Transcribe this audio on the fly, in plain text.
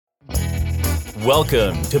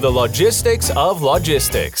Welcome to the Logistics of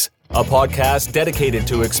Logistics, a podcast dedicated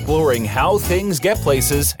to exploring how things get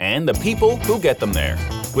places and the people who get them there.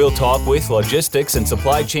 We'll talk with logistics and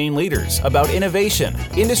supply chain leaders about innovation,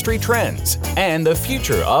 industry trends, and the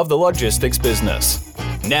future of the logistics business.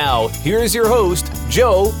 Now, here's your host,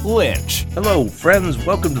 Joe Lynch. Hello, friends.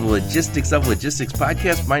 Welcome to the Logistics of Logistics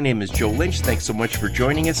podcast. My name is Joe Lynch. Thanks so much for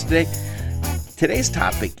joining us today. Today's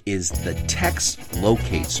topic is the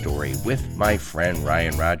TextLocate story with my friend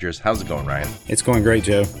Ryan Rogers. How's it going, Ryan? It's going great,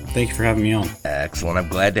 Joe. Thank you for having me on. Excellent. I'm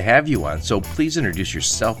glad to have you on. So please introduce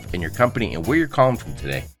yourself and your company and where you're calling from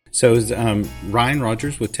today. So it's Ryan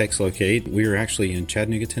Rogers with TextLocate. We are actually in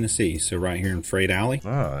Chattanooga, Tennessee, so right here in Freight Alley,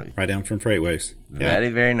 right down from Freightways. Yeah. Very,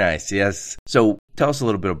 very nice. Yes. So tell us a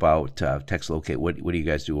little bit about TextLocate. What do you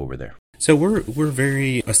guys do over there? So we're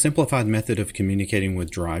a simplified method of communicating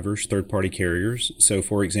with drivers, third-party carriers. So,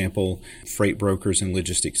 for example, freight brokers and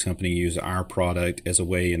logistics companies use our product as a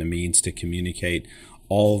way and a means to communicate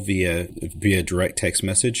all via direct text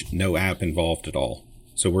message, no app involved at all.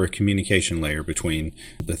 So we're a communication layer between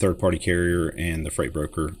the third-party carrier and the freight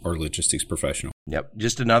broker or logistics professional. Yep.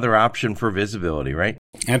 Just another option for visibility, right?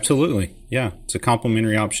 Absolutely. Yeah. It's a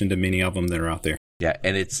complementary option to many of them that are out there. Yeah.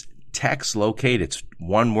 And it's TextLocate. It's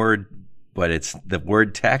one word, but it's the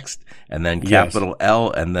word text and then capital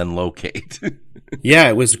L and then locate. Yeah,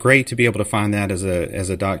 it was great to be able to find that as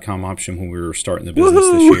a .com option when we were starting the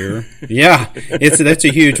business this year. Yeah, that's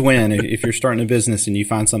a huge win if you're starting a business and you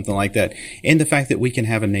find something like that. And the fact that we can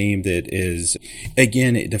have a name that is,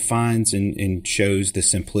 again, it defines and shows the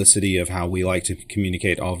simplicity of how we like to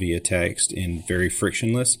communicate all via text and very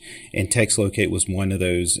frictionless. And TextLocate was one of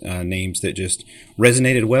those names that just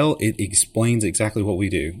resonated well. It explains exactly what we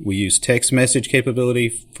do. We use text message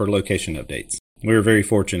capability for location updates. We were very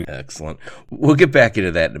fortunate. Excellent. We'll get back into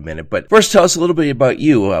that in a minute. But first, tell us a little bit about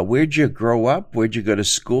you. Where'd you grow up? Where'd you go to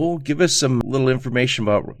school? Give us some little information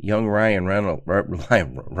about young Ryan Rogers,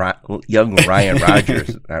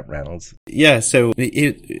 not Reynolds. Yeah, so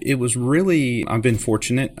it was really, I've been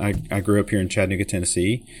fortunate. I grew up here in Chattanooga,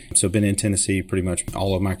 Tennessee. So I've been in Tennessee pretty much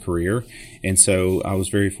all of my career. And so I was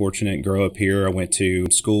very fortunate to grow up here. I went to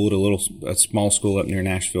school at a small school up near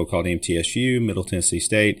Nashville called MTSU, Middle Tennessee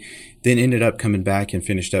State. Then ended up coming back and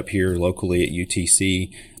finished up here locally at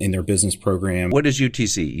UTC in their business program. What is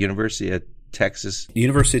UTC? University of Texas?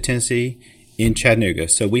 University of Tennessee in Chattanooga.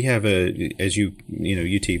 So we have as you know,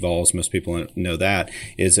 UT Vols, most people know that,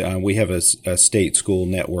 is we have a state school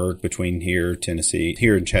network between here in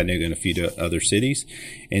Chattanooga and a few other cities.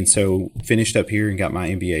 And so finished up here and got my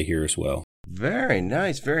MBA here as well. Very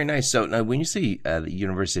nice, very nice. So now, when you say the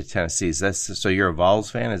University of Tennessee, so you're a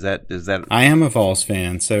Vols fan? Is that? I am a Vols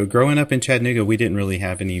fan. So growing up in Chattanooga, we didn't really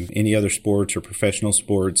have any other sports or professional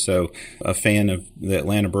sports. So a fan of the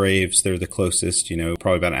Atlanta Braves. They're the closest,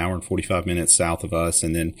 probably about an hour and 45 minutes south of us.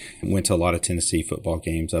 And then went to a lot of Tennessee football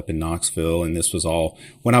games up in Knoxville. And this was all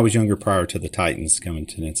when I was younger, prior to the Titans coming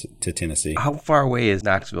to Tennessee. How far away is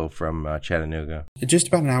Knoxville from Chattanooga? Just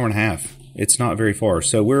about an hour and a half. It's not very far.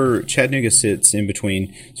 So Chattanooga sits in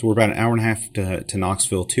between. So we're about an hour and a half to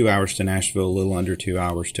Knoxville, 2 hours to Nashville, a little under 2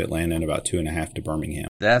 hours to Atlanta, and about 2.5 to Birmingham.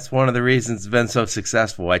 That's one of the reasons it's been so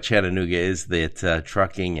successful. Why Chattanooga is the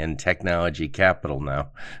trucking and technology capital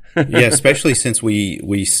now. Yeah, especially since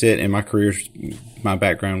we sit in my career. My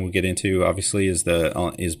background we'll get into obviously is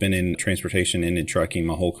been in transportation and in trucking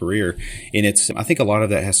my whole career, and I think a lot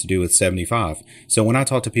of that has to do with 75. So when I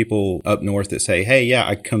talk to people up north that say, "Hey, yeah,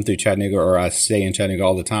 I come through Chattanooga or I stay in Chattanooga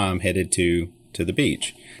all the time, headed to the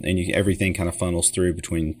beach," and everything kind of funnels through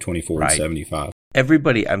between 24 and 75.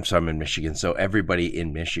 Everybody, I'm in Michigan, so everybody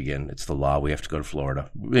in Michigan, it's the law. We have to go to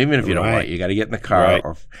Florida, even if you don't want. You got to get in the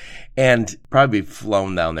car, and probably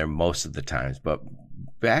flown down there most of the times. But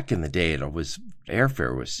back in the day,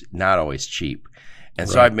 airfare was not always cheap, and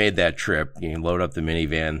so I made that trip. You can load up the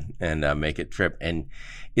minivan and make a trip, and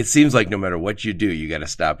it seems like no matter what you do, you got to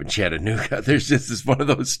stop in Chattanooga. There's just this one of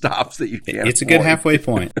those stops that you can't. It's a good halfway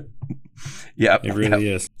point. Yeah, it really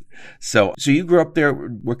is. So you grew up there.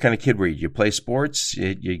 What kind of kid were you? You play sports?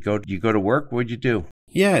 You go to work? What'd you do?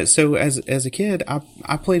 Yeah, so as a kid,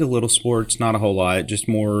 I played a little sports, not a whole lot, just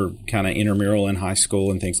more kind of intramural in high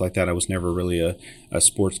school and things like that. I was never really a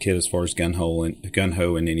sports kid as far as gun ho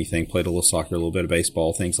and anything. Played a little soccer, a little bit of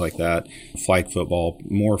baseball, things like that. Flag football,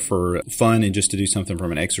 more for fun and just to do something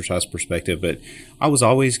from an exercise perspective. But I was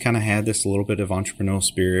always kind of had this little bit of entrepreneurial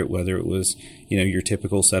spirit, whether it was, your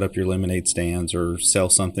typical set up your lemonade stands or sell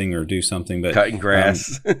something or do something. But cutting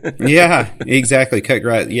grass. Yeah, exactly. Cut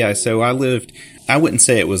grass. Yeah. So I wouldn't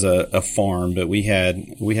say it was a farm, but we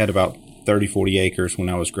had about 30, 40 acres when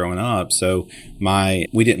I was growing up. So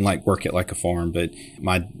we didn't work it like a farm, but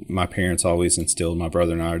my parents always instilled my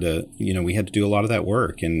brother and I to, we had to do a lot of that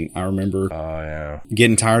work. And I remember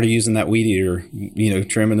getting tired of using that weed eater,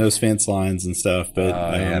 trimming those fence lines and stuff.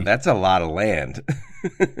 But that's a lot of land.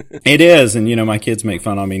 It is. And, my kids make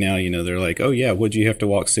fun of me now. They're like, oh, yeah, would you have to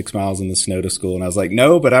walk 6 miles in the snow to school? And I was like,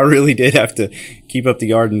 no, but I really did have to keep up the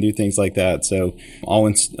yard and do things like that. So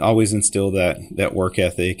always instilled that work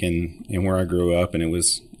ethic and where I grew up. And it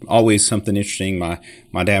was always something interesting.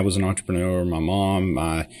 My dad was an entrepreneur. My mom,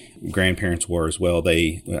 my grandparents were as well.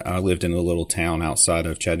 I lived in a little town outside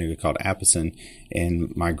of Chattanooga called Appleton,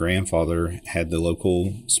 and my grandfather had the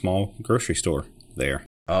local small grocery store there.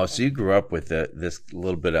 Oh, so you grew up with this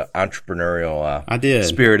little bit of entrepreneurial I did.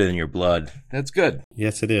 Spirit in your blood. That's good.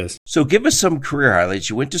 Yes, it is. So give us some career highlights.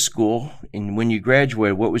 You went to school, and when you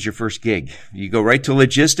graduated, what was your first gig? You go right to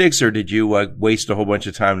logistics, or did you waste a whole bunch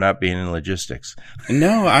of time not being in logistics?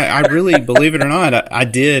 No, I really, believe it or not, I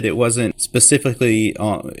did. It wasn't specifically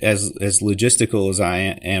as logistical as I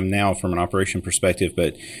am now from an operation perspective,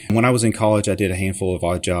 but when I was in college, I did a handful of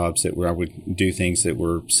odd jobs where I would do things that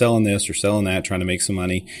were selling this or selling that, trying to make some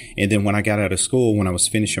money. And then when I got out of school, when I was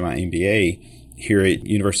finishing my MBA here at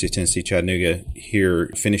University of Tennessee, Chattanooga,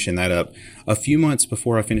 finishing that up, a few months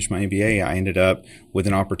before I finished my MBA, I ended up with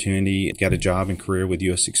an opportunity, got a job and career with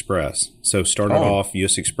U.S. Express. So started off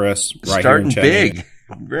U.S. Express right here in Chattanooga. Big.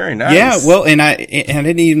 Very nice. Yeah, well, and I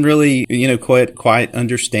didn't even really, quite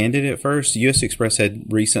understand it at first. U.S. Express had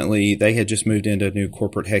just moved into new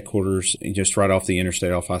corporate headquarters just right off the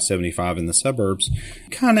interstate off I-75 in the suburbs,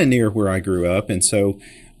 kind of near where I grew up. And so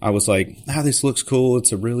I was like, this looks cool.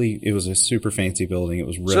 It was a super fancy building. It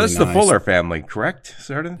was really nice. So that's the Fuller family, correct?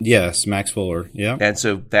 Sort of? Yes, Max Fuller. Yeah. And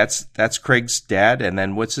so that's Craig's dad. And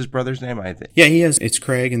then what's his brother's name? I think. Yeah, it's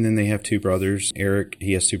Craig. And then they have two brothers, Eric.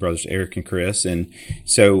 He has two brothers, Eric and Chris. And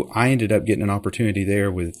so I ended up getting an opportunity there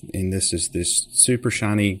and this is this super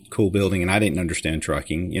shiny, cool building. And I didn't understand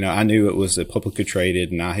trucking. I knew it was publicly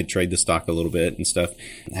traded and I had traded the stock a little bit and stuff,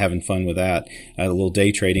 having fun with that, a little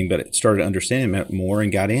day trading, but it started understanding it more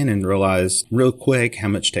and got in and realized real quick how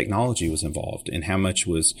much technology was involved and how much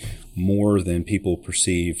was more than people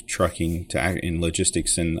perceive trucking in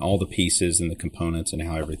logistics and all the pieces and the components and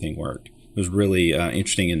how everything worked. It was really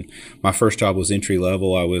interesting. And my first job was entry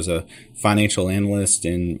level. I was a financial analyst.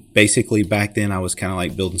 And basically back then I was kind of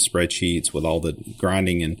like building spreadsheets with all the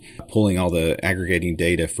grinding and pulling all the aggregating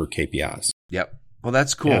data for KPIs. Yep. Well,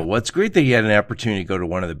 that's cool. Yeah. Well, it's great that you had an opportunity to go to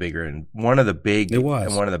one of the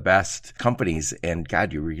best companies. And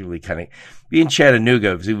God, you were really kind of being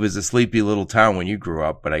Chattanooga. It was a sleepy little town when you grew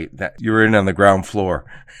up, but you were in on the ground floor.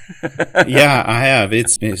 Yeah, I have.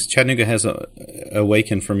 It's Chattanooga has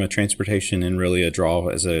awakened from a transportation and really a draw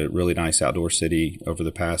as a really nice outdoor city over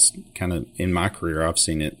the past kind of in my career. I've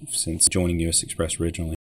seen it since joining U.S. Express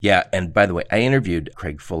originally. Yeah, and by the way, I interviewed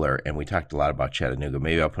Craig Fuller, and we talked a lot about Chattanooga.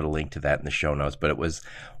 Maybe I'll put a link to that in the show notes, but it was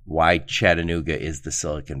why Chattanooga is the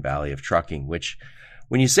Silicon Valley of trucking, which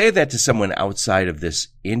when you say that to someone outside of this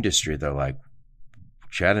industry, they're like,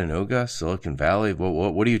 Chattanooga, Silicon Valley,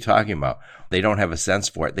 what are you talking about? They don't have a sense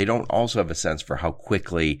for it. They don't also have a sense for how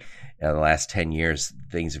quickly in the last 10 years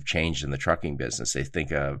things have changed in the trucking business. They think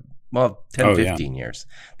 15 years.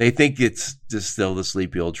 They think it's just still the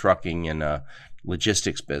sleepy old trucking and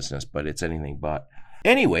logistics business, but it's anything but.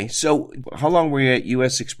 Anyway, so how long were you at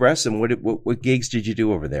U.S. Express, and what gigs did you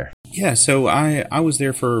do over there? Yeah, so I was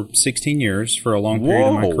there for 16 years, for a long period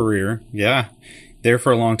of my career. Yeah, there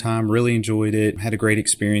for a long time, really enjoyed it, had a great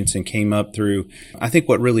experience, and came up through, I think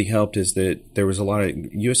what really helped is that there was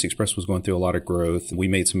U.S. Express was going through a lot of growth. We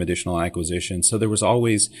made some additional acquisitions, so there was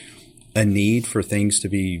always a need for things to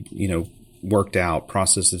be, worked out,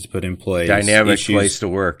 processes put in place. Dynamic place to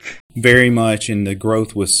work. Very much, and the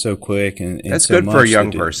growth was so quick. And that's so good for a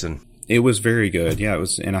young person. It was very good. Yeah, it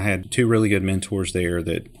was, and I had two really good mentors there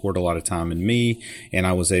that poured a lot of time in me, and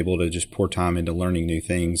I was able to just pour time into learning new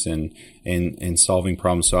things and solving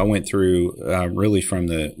problems. So I went through really from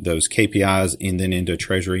those KPIs and then into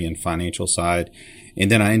treasury and financial side. And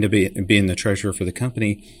then I ended up being the treasurer for the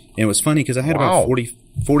company. And it was funny because I had about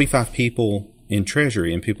 45 people in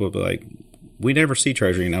treasury, and people would be like, we never see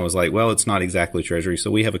treasury. And I was like, well, it's not exactly treasury.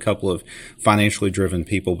 So we have a couple of financially driven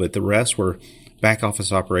people, but the rest were back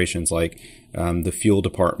office operations like the fuel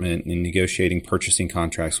department and negotiating purchasing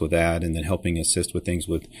contracts with that, and then helping assist with things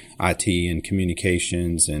with IT and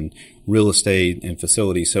communications and real estate and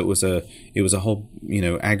facilities. So it was a whole,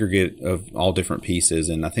 aggregate of all different pieces.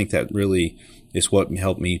 And I think that really is what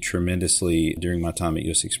helped me tremendously during my time at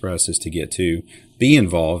U.S. Xpress, is to get to be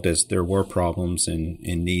involved, as there were problems and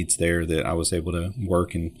needs there that I was able to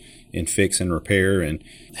work and fix and repair and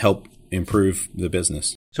help improve the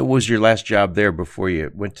business. So what was your last job there before you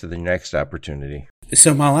went to the next opportunity?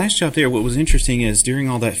 So my last job there, what was interesting is during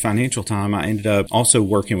all that financial time, I ended up also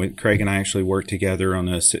working with Craig, and I actually worked together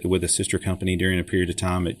with a sister company during a period of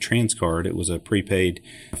time at Transcard. It was a prepaid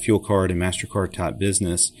fuel card and MasterCard type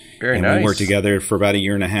business. Very and nice. We worked together for about a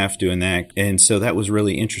year and a half doing that. And so that was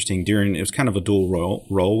really interesting. It was kind of a dual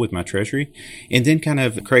role with my treasury. And then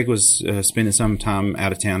Craig was spending some time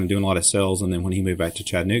out of town and doing a lot of sales. And then when he moved back to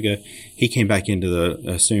Chattanooga, he came back into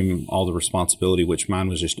assume all the responsibility, which mine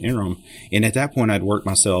was just interim. And at that point, I'd worked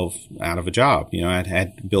myself out of a job. I'd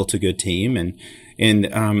had built a good team, and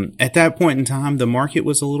at that point in time, the market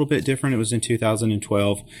was a little bit different. It was in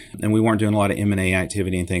 2012, and we weren't doing a lot of M&A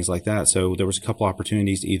activity and things like that. So there was a couple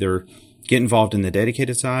opportunities to either get involved in the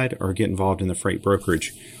dedicated side or get involved in the freight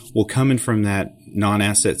brokerage. Well, coming from that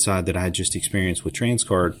non-asset side that I had just experienced with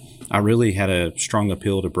Transcard, I really had a strong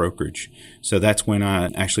appeal to brokerage. So that's when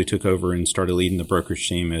I actually took over and started leading the brokerage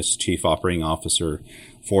team as chief operating officer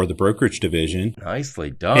for the brokerage division.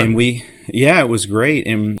 Nicely done. And it was great.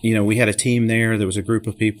 And, we had a team there. There was a group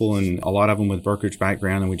of people, and a lot of them with brokerage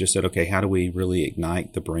background. And we just said, okay, how do we really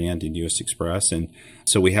ignite the brand in U.S. Xpress? And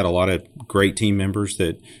so we had a lot of great team members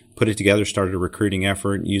that put it together, started a recruiting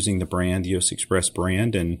effort using the brand, the U.S. Xpress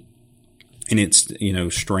brand, and its,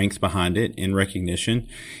 strength behind it and recognition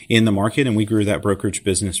in the market. And we grew that brokerage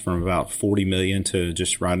business from about 40 million to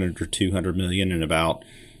just right under 200 million in about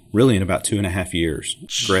 2.5 years.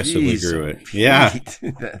 Aggressively grew it. Yeah.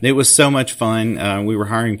 It was so much fun. We were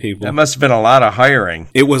hiring people. That must have been a lot of hiring.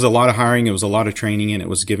 It was a lot of hiring. It was a lot of training, and it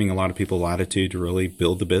was giving a lot of people latitude to really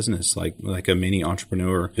build the business, like a mini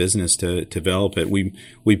entrepreneur business to develop it.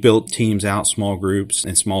 We built teams out, small groups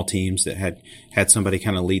and small teams that had somebody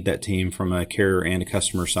kind of lead that team from a carrier and a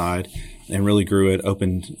customer side, and really grew it.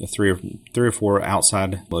 Opened three or four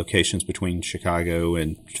outside locations between Chicago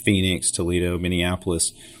and Phoenix, Toledo,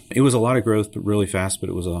 Minneapolis. It was a lot of growth, but really fast, but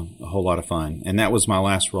it was a whole lot of fun. And that was my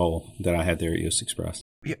last role that I had there at U.S. Xpress.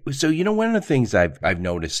 Yeah, so, one of the things I've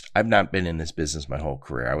noticed, I've not been in this business my whole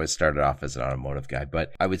career. I was started off as an automotive guy,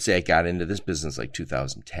 but I would say I got into this business like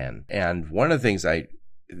 2010. And one of the things I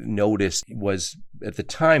noticed was at the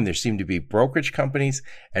time there seemed to be brokerage companies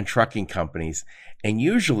and trucking companies. And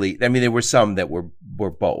usually, there were some that were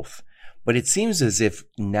both. But it seems as if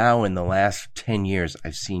now in the last 10 years,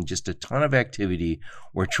 I've seen just a ton of activity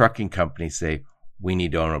where trucking companies say, we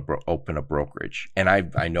need to open a brokerage. And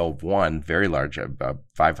I know of one very large,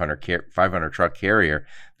 500 truck carrier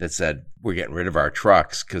that said, we're getting rid of our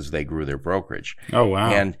trucks because they grew their brokerage. Oh,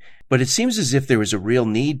 wow. But it seems as if there was a real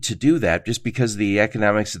need to do that just because of the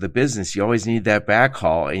economics of the business. You always need that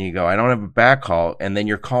backhaul, and you go, I don't have a backhaul. And then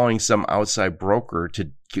you're calling some outside broker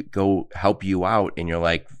to go help you out. And you're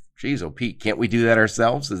like, geez, Pete, can't we do that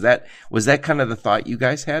ourselves? Was that kind of the thought you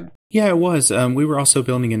guys had? Yeah, it was. We were also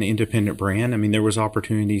building an independent brand. There was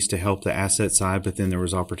opportunities to help the asset side, but then there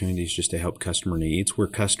was opportunities just to help customer needs, where a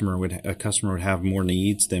customer would have more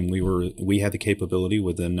needs than we had the capability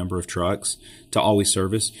with the number of trucks to always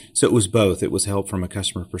service. So it was both. It was help from a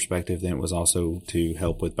customer perspective, then it was also to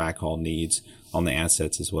help with backhaul needs on the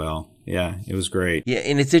assets as well. Yeah, it was great. Yeah,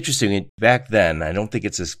 and it's interesting. Back then, I don't think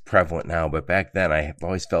it's as prevalent now, but back then I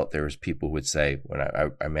always felt there was people who would say, when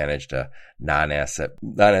I managed a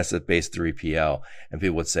non-asset-based 3PL, and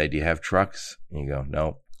people would say, do you have trucks? And you go,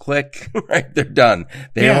 no. Click, right? They're done.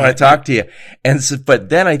 They don't want to talk to you. And so, but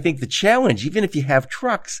then I think the challenge, even if you have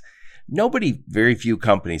trucks, very few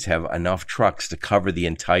companies have enough trucks to cover the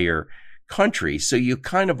entire country. So you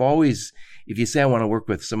kind of always, if you say, I want to work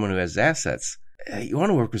with someone who has assets, you want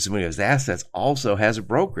to work with somebody who has assets also has a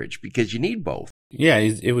brokerage, because you need both. Yeah,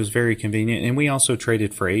 it was very convenient. And we also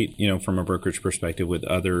traded freight, from a brokerage perspective with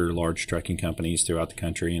other large trucking companies throughout the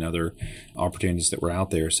country and other opportunities that were out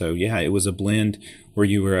there. So yeah, it was a blend where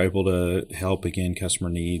you were able to help, again, customer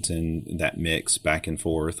needs and that mix back and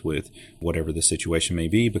forth with whatever the situation may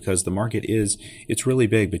be, because the market it's really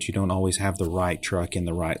big, but you don't always have the right truck in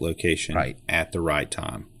the right location at the right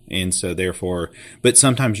time. And so therefore, but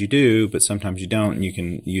sometimes you do, but sometimes you don't, and you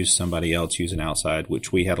can use somebody else, use an outside,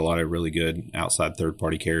 which we had a lot of really good outside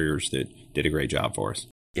third-party carriers that did a great job for us.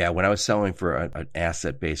 Yeah, when I was selling for an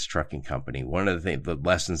asset-based trucking company, one of the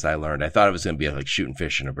lessons I learned, I thought it was going to be like shooting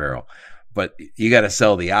fish in a barrel. but you got to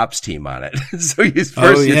sell the ops team on it. So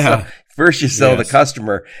first you sell the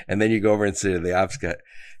customer, and then you go over and say to the ops guy,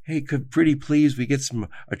 "Hey, could pretty please we get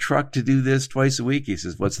a truck to do this twice a week?" He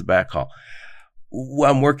says, "What's the backhaul?"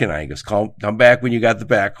 "Well, I'm working on it." He goes, come back when you got the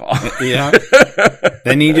backhaul. Yeah.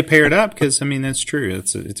 They need to pair it up because, I mean, that's true.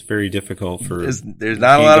 It's very difficult for... There's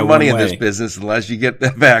not a lot of money in this business unless you get the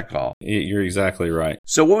backhaul. You're exactly right.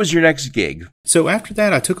 So what was your next gig? So after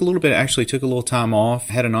that, I took a little time off,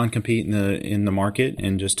 had a non-compete in the market,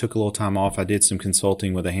 and just took a little time off. I did some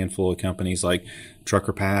consulting with a handful of companies like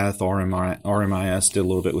Trucker Path, RMIS, did a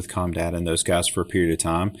little bit with Comdata and those guys for a period of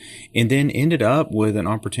time, and then ended up with an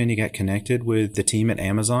opportunity, got connected with the team at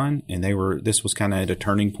Amazon, and this was kind of at a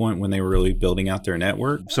turning point when they were really building out their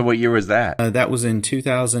network. So what year was that? That was in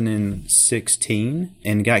 2016,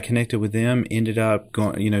 and got connected with them, ended up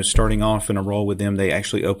going, starting off in a role with them. They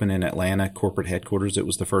actually opened in Atlanta corporate headquarters. It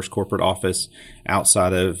was the first corporate office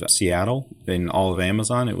outside of Seattle in all of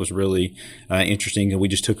Amazon. It was really interesting. We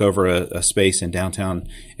just took over a space in downtown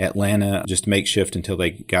Atlanta, just makeshift until they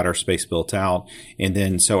got our space built out. And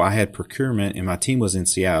then, so I had procurement and my team was in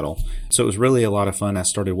Seattle. So it was really a lot of fun. I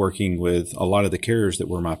started working with a lot of the carriers that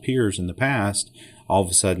were my peers in the past. All of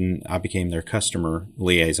a sudden, I became their customer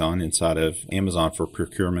liaison inside of Amazon for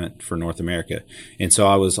procurement for North America. And so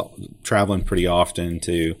I was traveling pretty often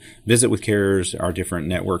to visit with carriers, our different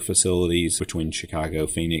network facilities between Chicago,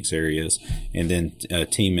 Phoenix areas, and then a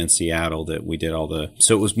team in Seattle that we did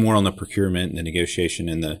so it was more on the procurement and the negotiation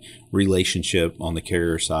and the relationship on the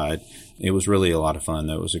carrier side. It was really a lot of fun,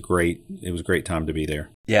 though. It was a great time to be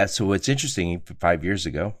there. Yeah. So it's interesting, 5 years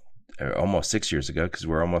ago, almost 6 years ago, because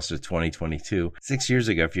we're almost at 2022. 6 years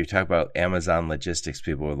ago, if you talk about Amazon logistics,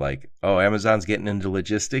 people were like, "Oh, Amazon's getting into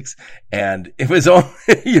logistics." And it was all,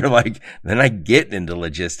 you're like, they're not getting into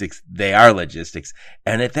logistics. They are logistics.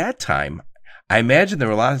 And at that time, I imagine there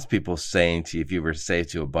were a lot of people saying to you, if you were to say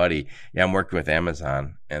to a buddy, "Yeah, I'm working with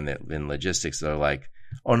Amazon and in logistics," they're like,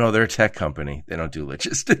 "Oh no, they're a tech company. They don't do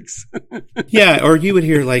logistics." Yeah, or you would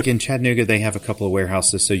hear like in Chattanooga, they have a couple of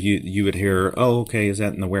warehouses. So you would hear, "Oh, okay, is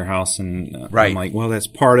that in the warehouse?" And right. I'm like, "Well, that's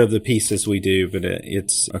part of the pieces we do, but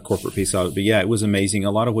it's a corporate piece of it." But yeah, it was amazing.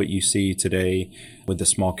 A lot of what you see today with the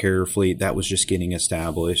small carrier fleet, that was just getting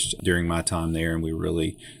established during my time there, and we were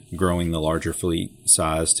really growing the larger fleet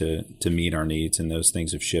size to meet our needs, and those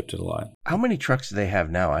things have shifted a lot. How many trucks do they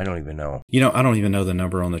have now? I don't even know. I don't even know the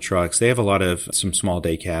number on the trucks. They have a lot of some small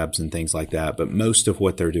day cabs and things like that, but most of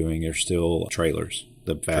what they're doing are still trailers.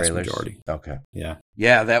 The vast majority. Okay. Yeah.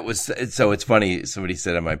 Yeah, so it's funny. Somebody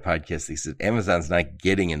said on my podcast, they said, Amazon's not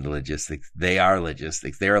getting into logistics. They are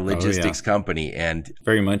logistics. They're a logistics company. And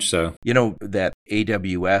very much so. That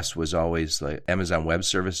AWS was always like Amazon Web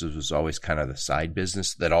Services was always kind of the side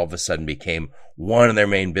business that all of a sudden became one of their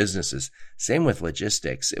main businesses. Same with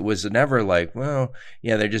logistics. It was never like, well,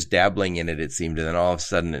 yeah, they're just dabbling in it, it seemed. And then all of a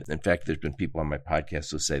sudden, in fact, there's been people on my podcast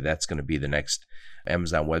who say that's going to be the next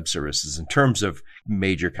Amazon Web Services in terms of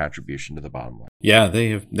major contribution to the bottom line. Yeah,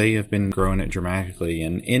 they have been growing it dramatically.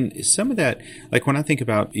 And some of that, like when I think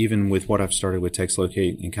about even with what I've started with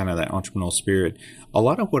TextLocate and kind of that entrepreneurial spirit, a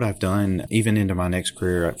lot of what I've done, even into my next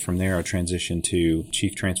career, from there I transitioned to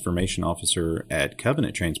Chief Transformation Officer at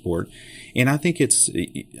Covenant Transport. And I think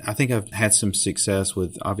I've had some success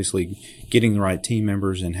with obviously getting the right team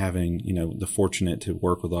members and having, the fortunate to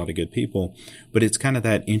work with a lot of good people. But it's kind of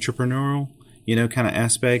that entrepreneurial kind of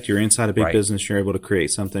aspect. You're inside a big business, you're able to create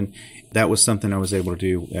something. That was something I was able to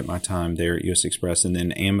do at my time there at US Express. And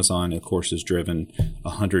then Amazon, of course, has driven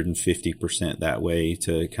 150% that way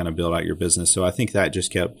to kind of build out your business. So I think that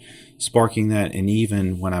just kept sparking that. And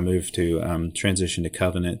even when I moved to transition to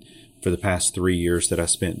Covenant, for the past 3 years that I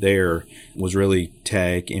spent there, was really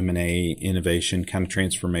tech, M&A, innovation, kind of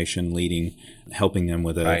transformation, leading, helping them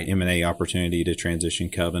with a M&A opportunity to transition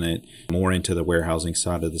Covenant more into the warehousing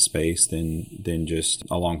side of the space than just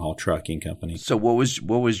a long haul trucking company. So what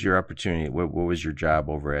was your opportunity? What was your job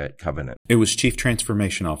over at Covenant? It was Chief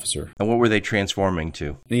Transformation Officer. And what were they transforming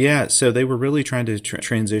to? Yeah, so they were really trying to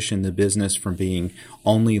transition the business from being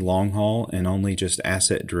only long haul and only just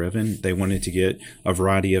asset driven. They wanted to get a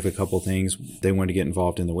variety of a couple things. They wanted to get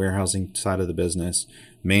involved in the warehousing side of the business,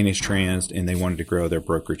 managed trans, and they wanted to grow their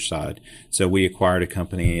brokerage side. So we acquired a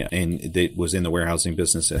company and that was in the warehousing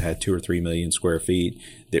business that had 2 or 3 million square feet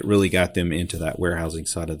that really got them into that warehousing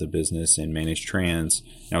side of the business and managed trans.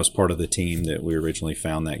 I was part of the team that we originally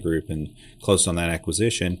found that group and closed on that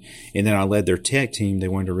acquisition. And then I led their tech team. They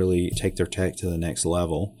wanted to really take their tech to the next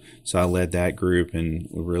level. So I led that group and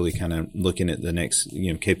really kind of looking at the next,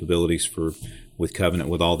 capabilities for with Covenant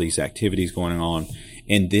with all these activities going on.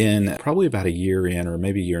 And then probably about a year in, or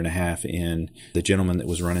maybe a year and a half in, the gentleman that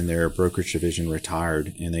was running their brokerage division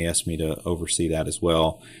retired, and they asked me to oversee that as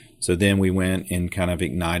well. So then we went and kind of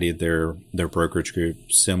ignited their brokerage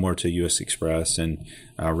group, similar to U.S. Express, and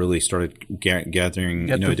really started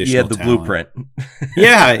gathering additional you had the talent. blueprint.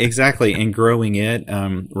 Yeah, exactly, and growing it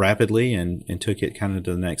rapidly, and took it kind of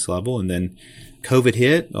to the next level. And then COVID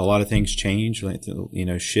hit. A lot of things changed.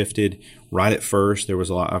 Shifted right at first. There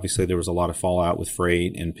was a lot. Obviously, there was a lot of fallout with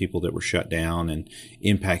freight and people that were shut down, and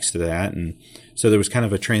impacts to that. And so there was kind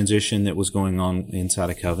of a transition that was going on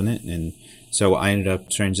inside of Covenant, and so I ended up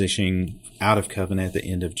transitioning out of Covenant at the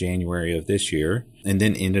end of January of this year, and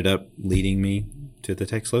then ended up leading me to the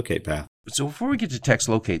TextLocate path. So before we get to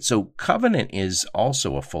TextLocate, so Covenant is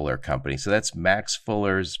also a Fuller company. So that's Max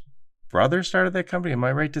Fuller's brother started that company. Am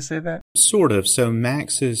I right to say that? Sort of. So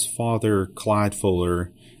Max's father, Clyde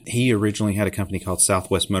Fuller, he originally had a company called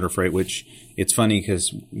Southwest Motor Freight, which it's funny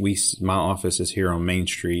because my office is here on Main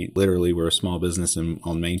Street. Literally, we're a small business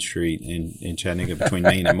on Main Street in Chattanooga between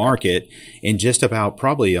Main and Market. And just about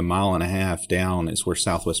probably a mile and a half down is where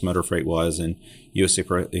Southwest Motor Freight was, and U.S.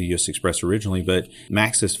 Express originally. But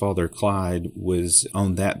Max's father, Clyde, was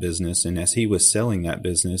owned that business. And as he was selling that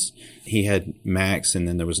business, he had Max, and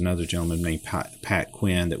then there was another gentleman named Pat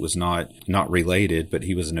Quinn that was not related, but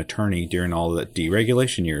he was an attorney during all the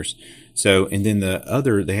deregulation years. So, and then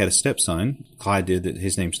they had a stepson, Clyde did, that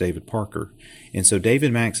his name's David Parker. And so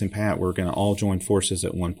David, Max, and Pat were going to all join forces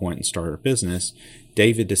at one point and start a business.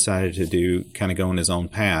 David decided to go on his own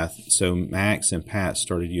path. So Max and Pat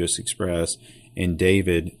started U.S. Express, and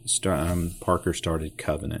David Parker started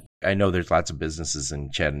Covenant. I know there's lots of businesses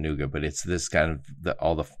in Chattanooga, but it's this kind of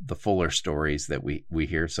all the Fuller stories that we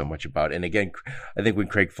hear so much about. And again, I think when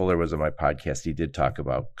Craig Fuller was on my podcast, he did talk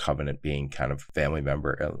about Covenant being kind of family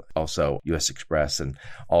member, also U.S. Express, and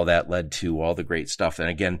all that led to all the great stuff. And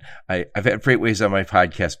again, I've had Freightways on my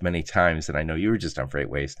podcast many times, and I know you were just on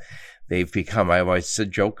Freightways. They've become, I always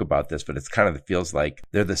joke about this, but it's kind of, it feels like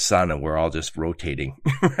they're the sun and we're all just rotating,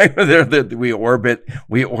 right? We orbit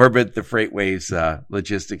the Freightways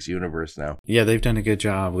logistics universe now. Yeah, they've done a good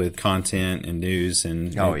job with content and news,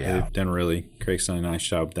 and they've done Craig's done a nice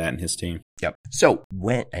job with that and his team. Yep. So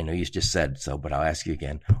I know you just said so, but I'll ask you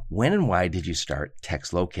again, when and why did you start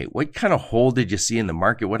TextLocate? What kind of hole did you see in the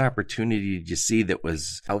market? What opportunity did you see that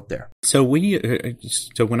was out there? So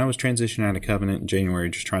when I was transitioning out of Covenant in January,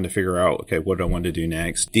 just trying to figure out, okay, what do I want to do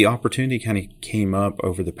next? The opportunity kind of came up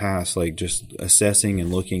over the past, just assessing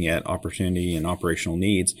and looking at opportunity and operational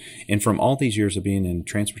needs. And from all these years of being in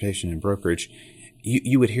transportation and brokerage,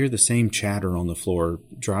 you would hear the same chatter on the floor.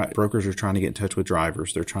 Brokers are trying to get in touch with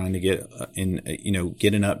drivers. They're trying to get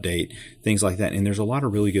get an update, things like that. And there's a lot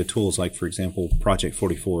of really good tools. Like, for example, Project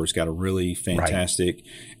 44 has got a really fantastic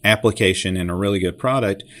application and a really good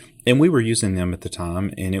product. And we were using them at the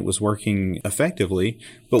time, and it was working effectively.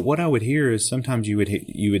 But what I would hear is sometimes you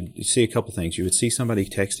would see a couple things. You would see somebody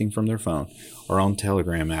texting from their phone or on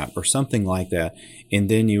Telegram app or something like that, and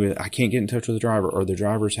then I can't get in touch with the driver, or the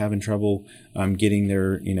driver's having trouble getting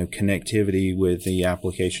their connectivity with the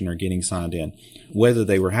application or getting signed in. Whether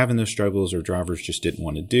they were having those struggles or drivers just didn't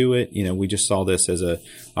want to do it, we just saw this as a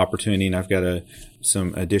opportunity. And I've got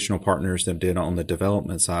some additional partners that did on the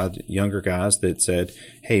development side, younger guys that said,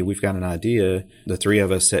 hey, we've got an idea. The three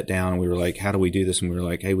of us sat down and we were like, how do we do this? And we were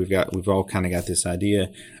like, hey, we've all kind of got this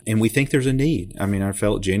idea, and we think there's a need. I mean, I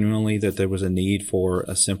felt genuinely that there was a need for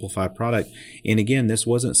a simplified product. And again, this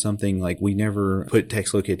wasn't something we never put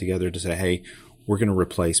TextLocate together to say, hey, we're going to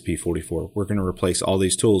replace P44. We're going to replace all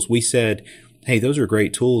these tools. We said, hey, those are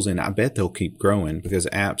great tools, and I bet they'll keep growing because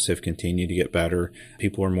apps have continued to get better.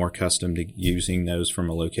 People are more accustomed to using those from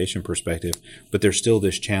a location perspective, but there's still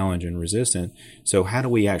this challenge and resistance. So how do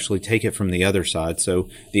we actually take it from the other side? So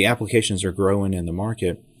the applications are growing in the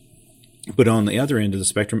market, but on the other end of the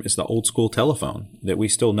spectrum is the old school telephone that we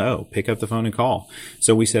still know. Pick up the phone and call.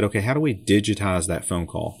 So we said, okay, how do we digitize that phone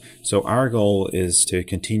call? So our goal is to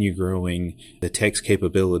continue growing the text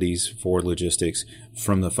capabilities for logistics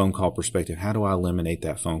from the phone call perspective. How do I eliminate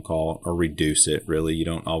that phone call or reduce it? Really, you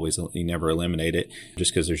never eliminate it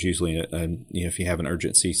just because there's usually if you have an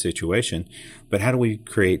urgency situation, but how do we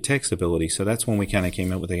create text ability? So that's when we kind of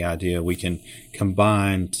came up with the idea we can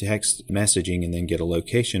combine text messaging and then get a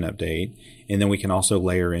location update. And then we can also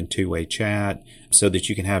layer in two-way chat so that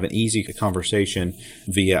you can have an easy conversation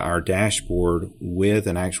via our dashboard with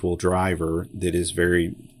an actual driver that is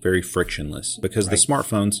very very frictionless because the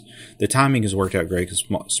smartphones, the timing has worked out great because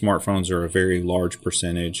smartphones are a very large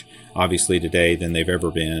percentage, obviously today, than they've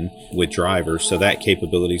ever been with drivers. So that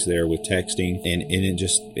capability's there with texting, and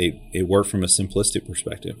it worked from a simplistic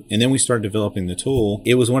perspective. And then we started developing the tool.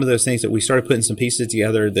 It was one of those things that we started putting some pieces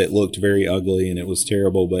together that looked very ugly and it was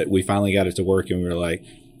terrible, but we finally got it to work and we were like,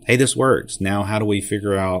 hey, this works. Now how do we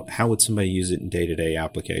figure out how would somebody use it in day-to-day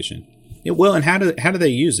application? Yeah, well, and how do they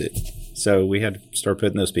use it? So we had to start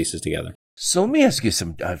putting those pieces together. So let me ask you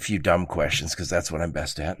a few dumb questions because that's what I'm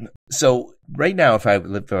best at. So right now,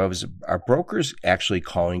 are brokers actually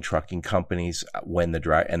calling trucking companies when the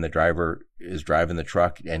driver is driving the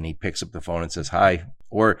truck and he picks up the phone and says hi,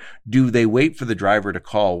 or do they wait for the driver to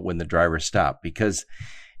call when the driver stopped? Because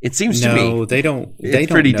it seems to me they don't.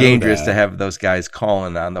 It's pretty dangerous to have those guys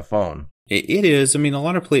calling on the phone. It is. I mean, a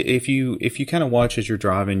lot of if you kind of watch as you're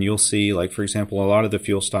driving, you'll see, like, for example, a lot of the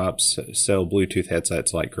fuel stops sell Bluetooth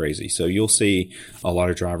headsets like crazy. So you'll see a lot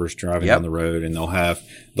of drivers driving on the road and they'll have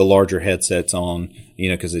the larger headsets on,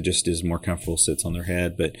 because it just is more comfortable, sits on their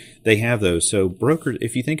head. But they have those. So brokers,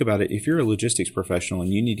 if you think about it, if you're a logistics professional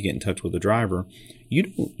and you need to get in touch with a driver,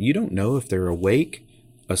 you don't know if they're awake,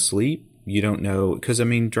 asleep. You don't know, because, I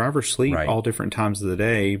mean, drivers sleep all different times of the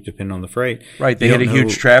day, depending on the freight. Right. They hit a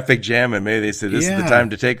huge traffic jam and maybe they say, this is the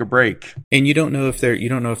time to take a break. And you don't know if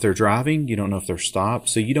they're driving. You don't know if they're stopped.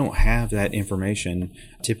 So you don't have that information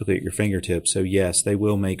typically at your fingertips. So yes, they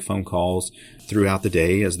will make phone calls throughout the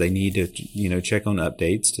day as they need to, check on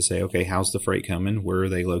updates to say, okay, how's the freight coming? Where are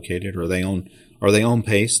they located? Are they on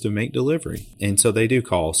pace to make delivery? And so they do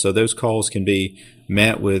call. So those calls can be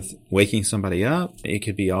met with waking somebody up. It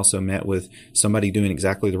could be also met with somebody doing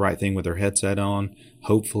exactly the right thing with their headset on.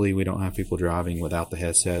 Hopefully we don't have people driving without the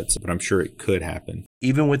headsets, but I'm sure it could happen.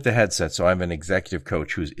 Even with the headset. So I'm an executive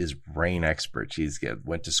coach who is brain expert.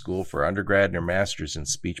 Went to school for undergrad and her master's in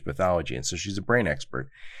speech pathology. And so she's a brain expert.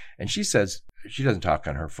 And she says she doesn't talk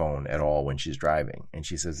on her phone at all when she's driving. And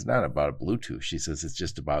she says it's not about a Bluetooth. She says it's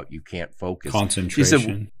just about you can't focus. Concentration. She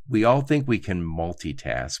said we all think we can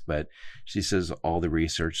multitask, but she says all the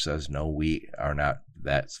research says no, we are not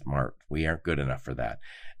that smart. We aren't good enough for that.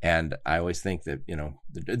 And I always think that,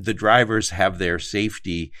 the drivers have their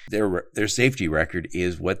safety, their safety record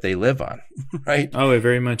is what they live on, right? Oh, it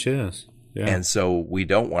very much is. Yeah. And so we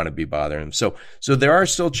don't want to be bothering them. So there are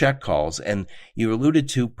still check calls. And you alluded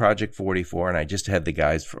to Project 44, and I just had the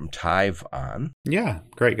guys from Tive on. Yeah,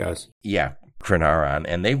 great guys. Yeah, Krenar on,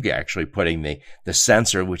 and they've actually putting the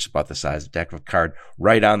sensor, which is about the size of a deck of a card,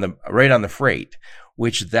 right on the freight.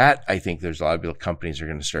 Which that I think there's a lot of companies are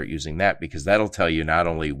going to start using that because that'll tell you not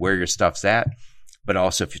only where your stuff's at, but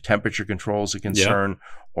also if your temperature control is a concern,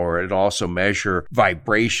 or it'll also measure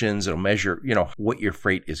vibrations. It'll measure, what your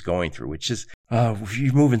freight is going through, which is, if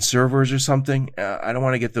you're moving servers or something, I don't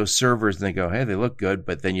want to get those servers and they go, hey, they look good.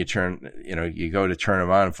 But then you go to turn them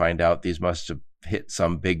on and find out these must have hit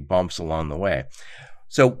some big bumps along the way.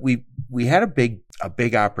 So we had a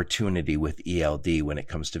big opportunity with ELD when it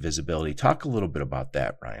comes to visibility. Talk a little bit about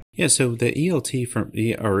that, Ryan. Yeah, so the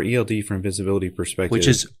ELD from visibility perspective, which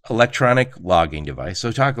is electronic logging device.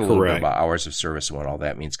 So talk a little bit about hours of service and what all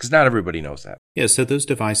that means, because not everybody knows that. Yeah, so those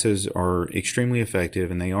devices are extremely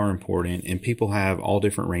effective and they are important, and people have all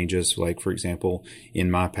different ranges. Like, for example,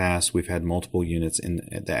 in my past, we've had multiple units in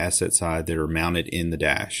the asset side that are mounted in the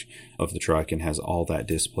dash of the truck and has all that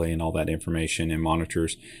display and all that information and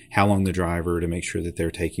monitors how long the driver to make sure that they're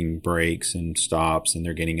taking breaks and stops and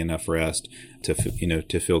they're getting enough rest to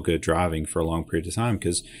feel good driving for a long period of time.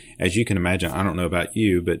 Because as you can imagine, I don't know about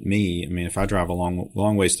you, but me, I mean, if I drive a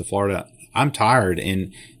long ways to Florida, I'm tired,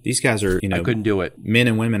 and these guys are, I couldn't do it. Men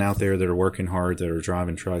and women out there that are working hard, that are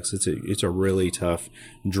driving trucks. It's a really tough,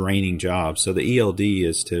 draining job. So the ELD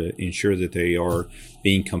is to ensure that they are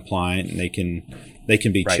being compliant and they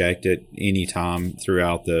can be checked at any time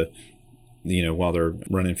throughout while they're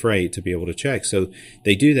running freight to be able to check. So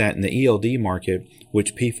they do that in the ELD market,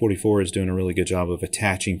 which P44 is doing a really good job of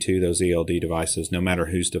attaching to those ELD devices. No matter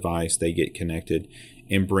whose device, they get connected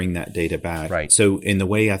and bring that data back. Right. So in the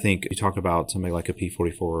way I think you talk about somebody like a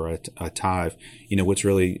P44 or a Tive, what's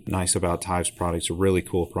really nice about Tive's products, a really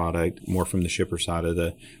cool product, more from the shipper side of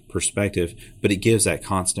the perspective, but it gives that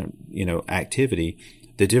constant, activity.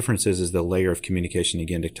 The difference is the layer of communication,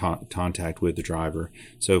 again, to contact with the driver.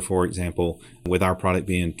 So, for example, with our product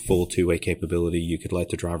being full two-way capability, you could let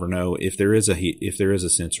the driver know if there is a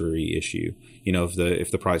sensory issue,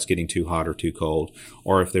 if the product's getting too hot or too cold,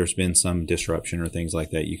 or if there's been some disruption or things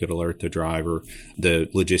like that, you could alert the driver. The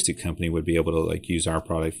logistic company would be able to use our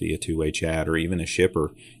product via two-way chat, or even a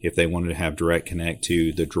shipper if they wanted to have direct connect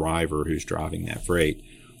to the driver who's driving that freight.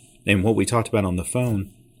 And what we talked about on the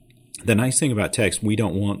phone The nice thing about text, we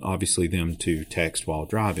don't want obviously them to text while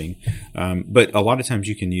driving, but a lot of times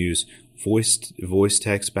you can use voice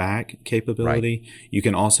text back capability. Right. You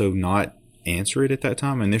can also not answer it at that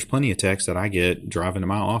time. And there's plenty of texts that I get driving to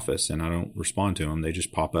my office and I don't respond to them. They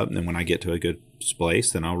just pop up. And then when I get to a good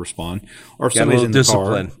place, then I'll respond. Or if somebody's in the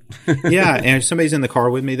car. Yeah. And if somebody's in the car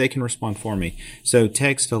with me, they can respond for me. So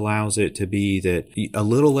text allows it to be that a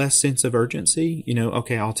little less sense of urgency.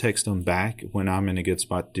 Okay, I'll text them back when I'm in a good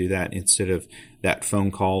spot to do that, instead of that phone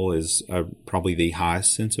call is probably the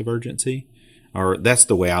highest sense of urgency. Or that's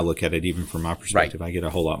the way I look at it, even from my perspective. Right. I get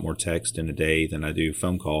a whole lot more text in a day than I do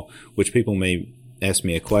phone call, which people may ask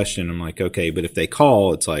me a question. I'm like, okay, but if they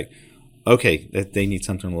call, it's like, okay, they need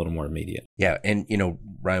something a little more immediate. Yeah. And,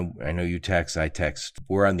 Ryan, I know you text, I text.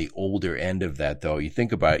 We're on the older end of that, though. You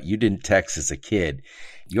think about it, you didn't text as a kid.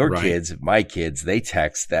 Your right. kids, my kids, they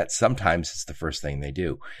text. That sometimes it's the first thing they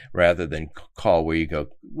do rather than call, where you go,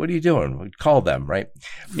 what are you doing? Call them, right?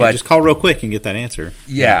 But just call real quick and get that answer.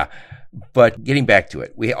 Yeah. But getting back to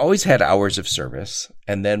it, we always had hours of service,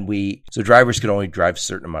 and then so drivers could only drive a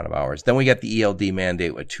certain amount of hours. Then we got the ELD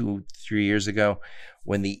mandate, 2-3 years ago?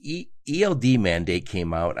 When the ELD mandate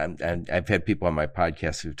came out, and I've had people on my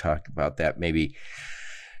podcast who talked about that maybe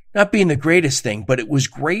not being the greatest thing, but it was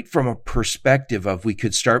great from a perspective of we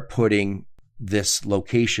could start putting this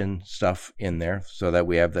location stuff in there so that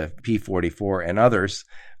we have the P44 and others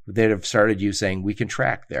that have started saying we can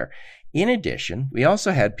track there. In addition, we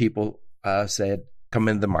also had people come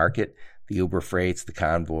into the market, the Uber Freights, the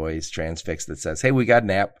Convoys, Transfix, that says, hey, we got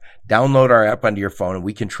an app, download our app onto your phone and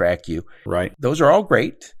we can track you. Right. Those are all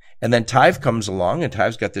great. And then Tive comes along, and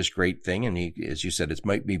Tive's got this great thing. And he, as you said, it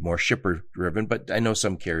might be more shipper driven, but I know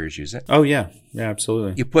some carriers use it. Oh, yeah. Yeah,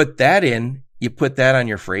 absolutely. You put that in, you put that on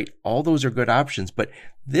your freight. All those are good options, but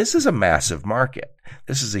this is a massive market.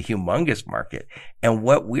 This is a humongous market. And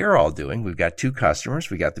what we're all doing, we've got two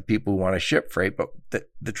customers. We got the people who want to ship freight, but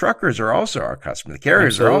the truckers are also our customer. The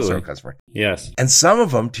carriers Absolutely. Are also our customer. Yes. And some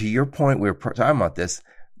of them, to your point, we were talking about this,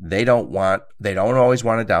 they don't always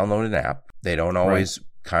want to download an app. They don't always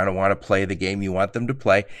kind of want to play the game you want them to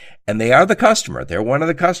play. And they are the customer. They're one of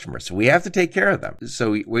the customers. So we have to take care of them.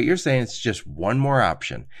 So what you're saying is just one more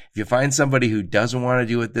option. If you find somebody who doesn't want to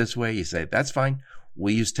do it this way, you say, that's fine.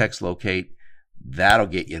 We use TextLocate. That'll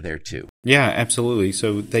get you there too. Yeah, absolutely.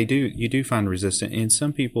 So you do find resistance. And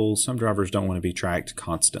some drivers don't want to be tracked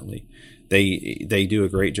constantly. They do a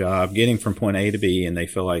great job getting from point A to B, and they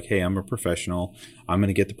feel like, hey, I'm a professional. I'm going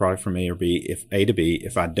to get the product from A to B.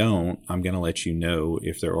 If I don't, I'm going to let you know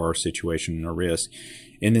if there are a situation or risk.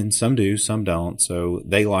 And then some do, some don't. So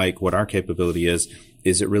they like what our capability is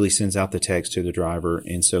it really sends out the text to the driver.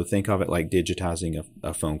 And so think of it like digitizing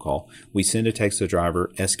a phone call. We send a text to the driver,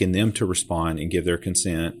 asking them to respond and give their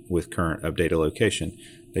consent with current updated location.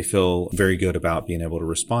 They feel very good about being able to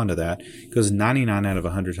respond to that, because 99 out of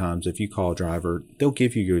 100 times, if you call a driver, they'll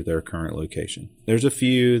give you their current location. There's a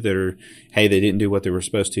few that are, hey, they didn't do what they were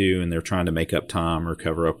supposed to, and they're trying to make up time or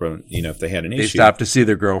cover up, if they had an issue. They stopped to see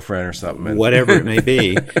their girlfriend or something. Whatever it may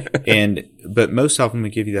be. But most of them will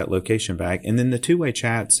give you that location back. And then the two-way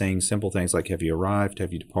chat saying simple things like, have you arrived?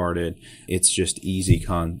 Have you departed? It's just easy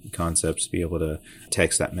concepts to be able to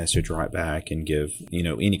text that message right back and give,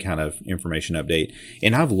 any kind of information update.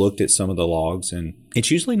 And I've looked at some of the logs, and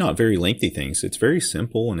it's usually not very lengthy things. It's very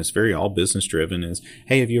simple, and it's very all business driven. Is,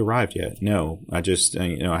 hey, have you arrived yet? No, I just,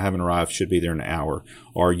 I haven't arrived. Should be there in an hour.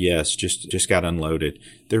 Or yes, just got unloaded.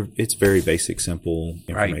 It's very basic, simple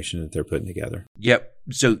information that they're putting together. Yep.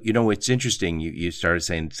 So, it's interesting. You started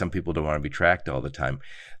saying some people don't want to be tracked all the time.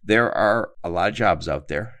 There are a lot of jobs out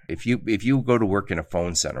there. If you go to work in a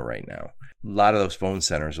phone center right now, a lot of those phone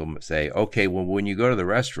centers will say, okay, well, when you go to the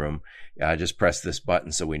restroom, just press this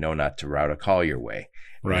button so we know not to route a call your way.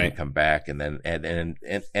 Right. And come back, and then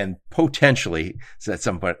and potentially so that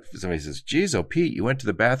somebody says, geez, oh, Pete, you went to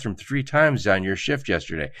the bathroom 3 times on your shift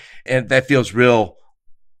yesterday. And that feels real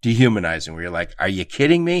dehumanizing, where you're like, are you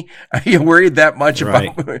kidding me? Are you worried that much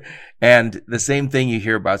about? And the same thing you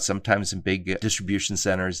hear about sometimes in big distribution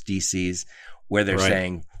centers, DCs, where they're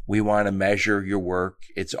saying, we want to measure your work.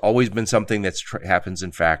 It's always been something that happens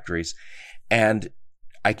in factories. And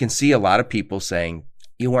I can see a lot of people saying,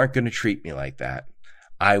 you aren't going to treat me like that.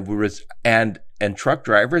 And truck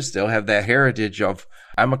drivers still have that heritage of,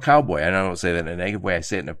 I'm a cowboy. And I don't say that in a negative way. I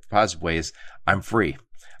say it in a positive way, is I'm free.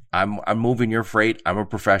 I'm moving your freight. I'm a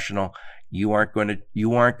professional. You aren't going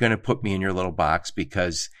to put me in your little box,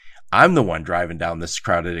 because I'm the one driving down this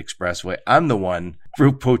crowded expressway. I'm the one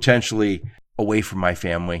potentially away from my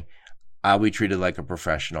family. I'll be treated like a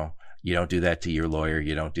professional. You don't do that to your lawyer.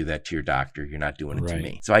 You don't do that to your doctor. You're not doing it to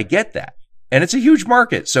me. So I get that. And it's a huge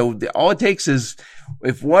market. So all it takes is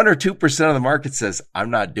if 1 or 2% of the market says, I'm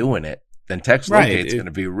not doing it, then TextLocate's going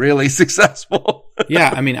to be really successful.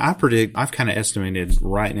 Yeah. I mean, I've kind of estimated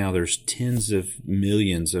right now there's tens of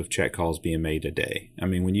millions of check calls being made a day. I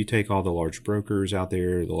mean, when you take all the large brokers out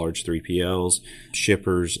there, the large 3PLs,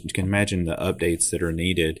 shippers, you can imagine the updates that are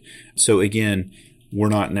needed. So again, we're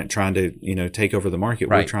not trying to, take over the market.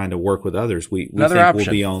 Right. We're trying to work with others. We think we'll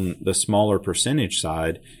be on the smaller percentage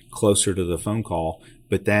side, closer to the phone call.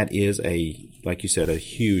 But that is like you said, a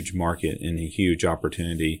huge market and a huge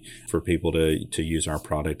opportunity for people to use our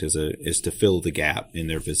product is to fill the gap in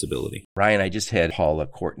their visibility. Ryan, I just had Paula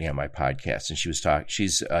Courtney on my podcast, and she was talking.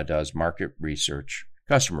 She's does market research,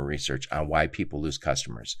 customer research on why people lose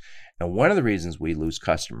customers. And one of the reasons we lose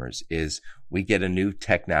customers is we get a new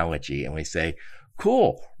technology and we say,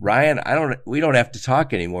 cool, Ryan, we don't have to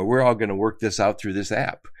talk anymore. We're all going to work this out through this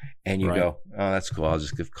app. And you go, oh, that's cool. I'll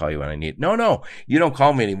just call you when I need it. No, you don't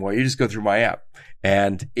call me anymore. You just go through my app.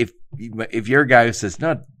 And if you're a guy who says,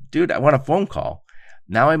 no, dude, I want a phone call,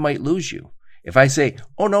 now I might lose you. If I say,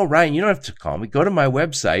 oh, no, Ryan, you don't have to call me. Go to my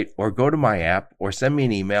website or go to my app or send me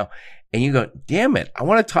an email. And you go, damn it, I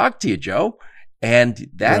want to talk to you, Joe. And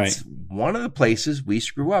that's one of the places we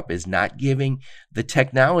screw up is not giving the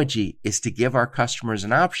technology is to give our customers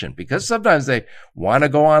an option, because sometimes they want to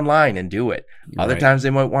go online and do it. Other times they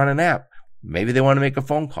might want an app. Maybe they want to make a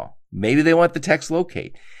phone call. Maybe they want the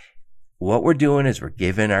TextLocate. What we're doing is we're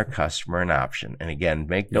giving our customer an option. And again,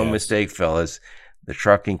 make no mistake, fellas, the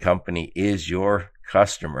trucking company is your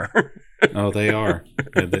customer. Oh, they are.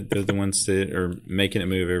 They're the ones that are making it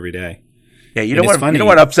move every day. Yeah, you don't want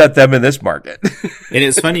to upset them in this market. And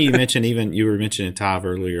it's funny you were mentioning Tive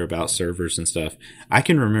earlier about servers and stuff. I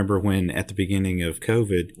can remember when at the beginning of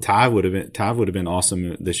COVID, Tive would have been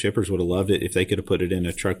awesome. The shippers would have loved it if they could have put it in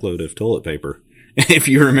a truckload of toilet paper. If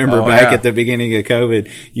you remember back at the beginning of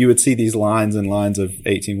COVID, you would see these lines and lines of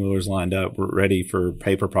 18-wheelers lined up ready for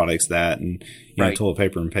paper products and toilet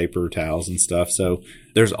paper and paper towels and stuff. So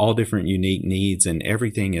there's all different unique needs, and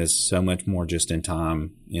everything is so much more just in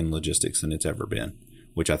time in logistics than it's ever been,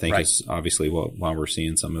 which I think is obviously why we're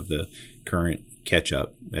seeing some of the current catch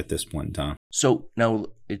up at this point in time. So now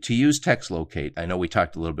to use TextLocate, I know we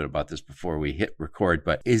talked a little bit about this before we hit record,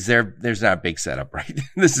 but there's not a big setup, right?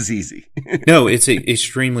 This is easy. No, it's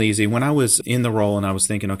extremely easy. When I was in the role and I was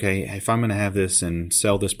thinking, okay, if I'm going to have this and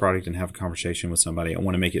sell this product and have a conversation with somebody, I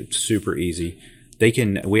want to make it super easy.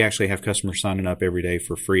 We actually have customers signing up every day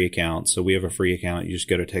for free accounts. So we have a free account. You just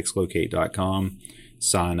go to textlocate.com,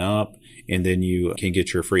 sign up, and then you can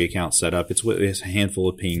get your free account set up. It's a handful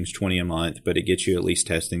of pings, 20 a month, but it gets you at least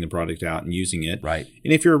testing the product out and using it. Right.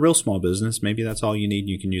 And if you're a real small business, maybe that's all you need.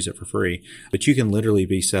 You can use it for free. But you can literally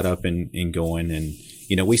be set up and going. And,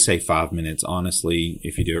 we say 5 minutes. Honestly,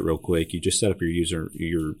 if you do it real quick, you just set up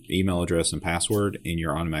your email address and password, and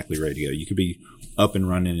you're automatically ready to go. You could be up and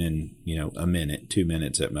running in, a minute, 2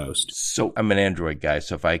 minutes at most. So I'm an Android guy.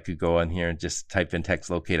 So if I could go on here and just type in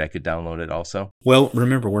TextLocate, I could download it also? Well,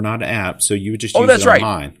 remember, we're not an app, so you would just use it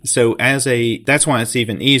online. Right. So that's why it's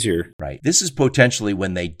even easier. Right. This is potentially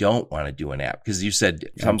when they don't want to do an app, because you said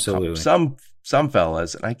some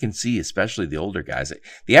fellas, and I can see especially the older guys,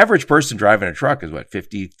 the average person driving a truck is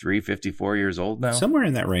 53, 54 years old now? Somewhere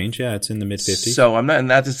in that range. Yeah, it's in the mid-50s. So I'm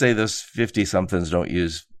not to say those 50-somethings don't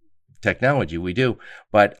use technology. We do.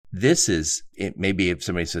 But this is it. Maybe if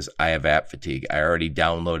somebody says, I have app fatigue, I already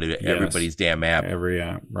downloaded everybody's damn app. Every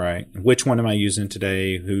app, right. Which one am I using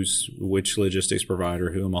today? Which logistics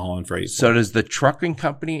provider? Who am I hauling freight for? So does the trucking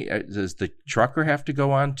company, does the trucker have to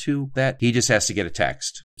go on to that? He just has to get a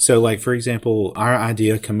text. So like, for example, our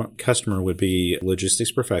ideal customer would be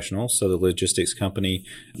logistics professional. So the logistics company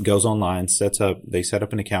goes online, they set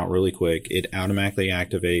up an account really quick. It automatically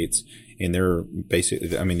activates. And they're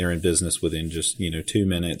in business within just, 2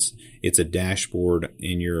 minutes. It's a dashboard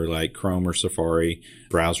in your Chrome or Safari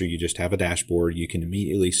browser. You just have a dashboard. You can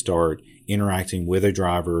immediately start interacting with a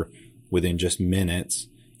driver within just minutes.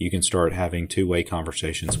 You can start having two-way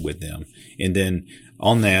conversations with them. And then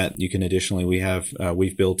on that, you can additionally,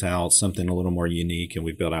 we've built out something a little more unique, and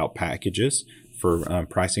we've built out packages for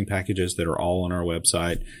pricing packages that are all on our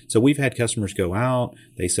website. So we've had customers go out,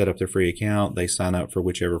 they set up their free account, they sign up for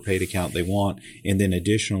whichever paid account they want, and then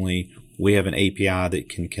additionally, we have an API that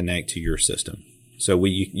can connect to your system. So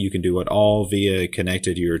you can do it all via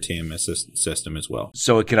connected to your TMS system as well.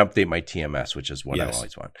 So it can update my TMS, which is what I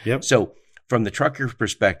always want. Yep. So from the trucker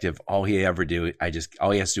perspective, all he has to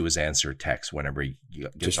do is answer text whenever he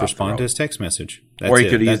gets just respond to his text message. Or he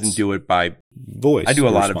could even do it by voice. I do a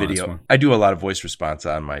lot of video. I do a lot of voice response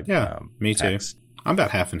on my me text. too. I'm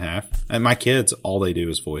about half and half. And my kids, all they do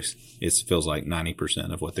is voice. It feels like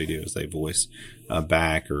 90% of what they do is they voice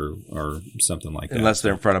back or something like that. Unless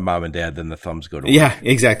they're in front of mom and dad, then the thumbs go to work. Yeah,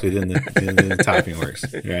 exactly. Then the typing works.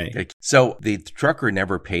 Right. So the trucker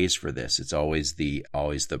never pays for this. It's always the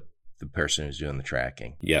person who's doing the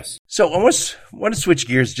tracking. Yes. So I want to switch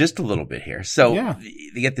gears just a little bit here. So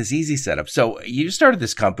you get this easy setup. So you started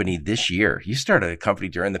this company this year. You started a company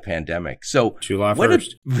during the pandemic. So July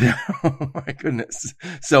 1st. Oh my goodness.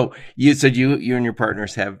 So you said you and your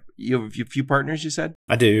partners have a few partners, you said?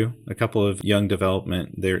 I do. A couple of young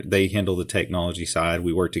development. They handle the technology side.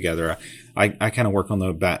 We work together. I kind of work on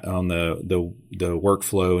the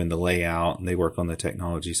workflow and the layout, and they work on the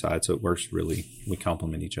technology side. So it works really. We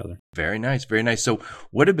complement each other. Very nice. Very nice. So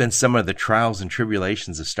what have been some of the trials and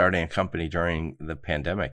tribulations of starting a company during the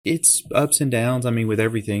pandemic? It's ups and downs. I mean, with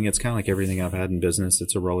everything, it's kind of like everything I've had in business.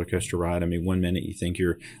 It's a roller coaster ride. I mean, one minute you think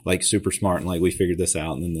you're like super smart and like we figured this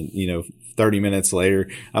out. And then, 30 minutes later,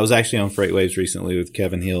 I was actually on FreightWaves recently with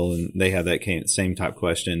Kevin Hill, and they had that same type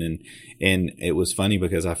question. And it was funny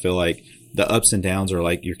because I feel like the ups and downs are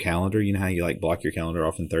like your calendar. You know how you like block your calendar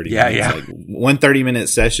off in 30 minutes? Yeah. Like one 30-minute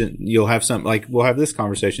session, you'll have something like, we'll have this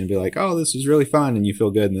conversation and be like, oh, this is really fun. And you feel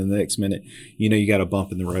good. And then the next minute, you got a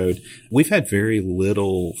bump in the road. We've had very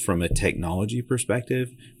little from a technology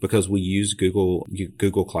perspective because we use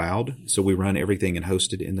Google Cloud. So we run everything and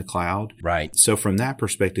host it in the cloud. Right. So from that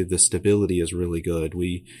perspective, the stability is really good.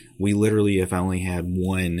 We literally have only had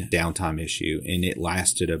one downtime issue, and it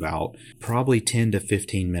lasted about probably 10 to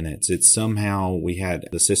 15 minutes. It's somehow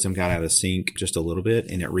the system got out of sync just a little bit,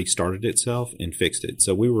 and it restarted itself and fixed it.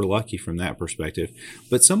 So we were lucky from that perspective.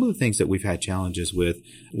 But some of the things that we've had challenges with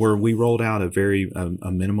were we rolled out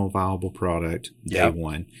a minimal viable product day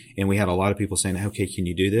one, and we had a lot of people saying, okay, can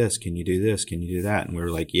you do this? Can you do this? Can you do that? And we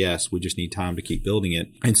were like, yes, we just need time to keep building it.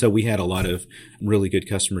 And so we had a lot of really good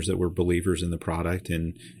customers that were believers in the product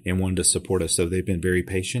and wanted to support us. So they've been very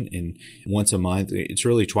patient. And once a month, it's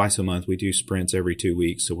really twice a month. We do sprints every 2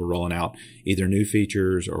 weeks. So we're rolling out either new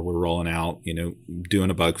features or we're rolling out, doing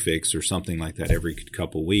a bug fix or something like that every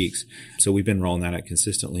couple weeks. So we've been rolling that out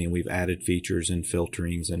consistently, and we've added features and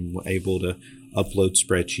filterings and we're able to upload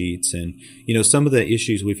spreadsheets. And, some of the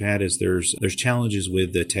issues we've had is there's challenges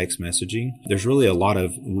with the text messaging. There's really a lot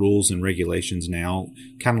of rules and regulations now,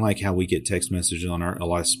 kind of like how we get text messages a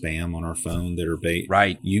lot of spam on our phone that are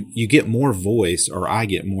right. You get more voice, or I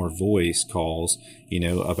get more voice calls,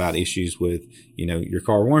 about issues with, your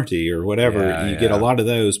car warranty or whatever. You get a lot of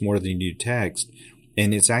those more than you do text.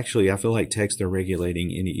 And it's actually, I feel like text they're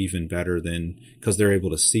regulating even better because they're able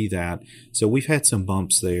to see that. So we've had some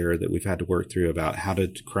bumps there that we've had to work through about how to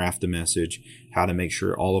craft the message, how to make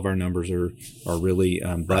sure all of our numbers are really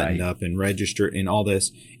buttoned up and registered and all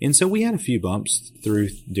this. And so we had a few bumps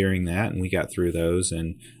during that, and we got through those.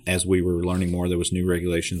 And as we were learning more, there was new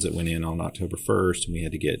regulations that went in on October 1st, and we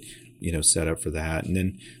had to get set up for that. And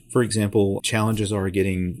then, for example, challenges are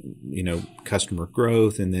getting, customer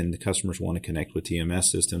growth, and then the customers want to connect with TMS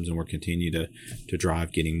systems, and we're continue to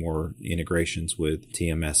drive getting more integrations with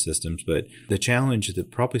TMS systems. But the challenge,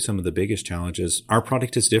 probably some of the biggest challenges, our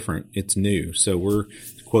product is different. It's new. So we're,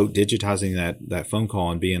 quote, digitizing that phone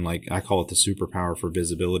call and being like, I call it the superpower for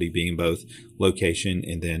visibility, being both location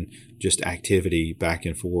and then just activity back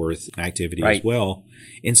and forth activity as well.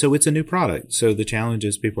 And so it's a new product. So the challenge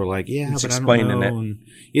is people are like, but I don't know. And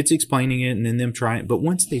it's explaining it and then them trying. But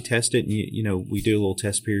once they test it, and we do a little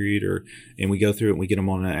test period and we go through it and we get them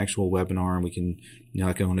on an actual webinar, and we can,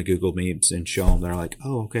 like on a Google Meets and show them, they're like,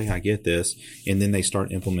 oh, okay, I get this. And then they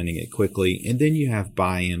start implementing it quickly. And then you have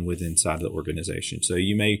buy-in inside the organization. So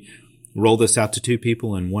you may roll this out to two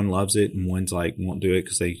people and one loves it and one's like, won't do it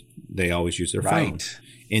because they always use their phone.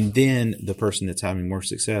 And then the person that's having more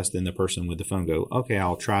success than the person with the phone go, okay,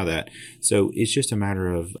 I'll try that. So it's just a matter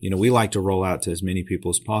of, we like to roll out to as many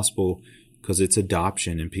people as possible because it's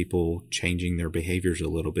adoption and people changing their behaviors a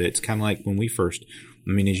little bit. It's kind of like when we first,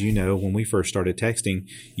 as you know, when we first started texting,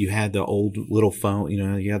 you had the old little phone,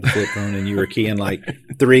 you had the flip phone and you were keying like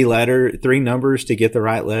three numbers to get the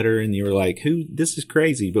right letter. And you were like, this is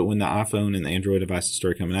crazy. But when the iPhone and the Android devices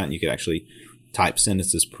started coming out and you could actually type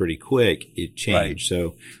sentences pretty quick, it changed. Right.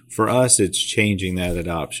 So for us, it's changing that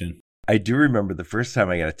adoption. I do remember the first time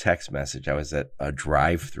I got a text message, I was at a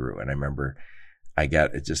drive-through, and I remember I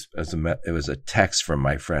got it it was a text from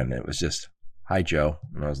my friend. It was just, hi, Joe.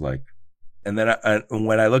 And I was like, and then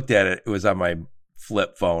when I looked at it, it was on my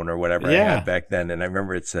flip phone or whatever I had back then. And I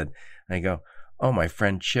remember it said, and I go, oh, my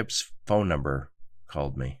friend Chip's phone number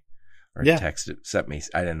called me or sent me.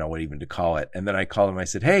 I didn't know what even to call it. And then I called him. I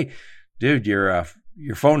said, hey, dude, your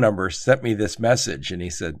your phone number sent me this message. And he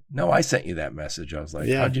said, no, I sent you that message. I was like,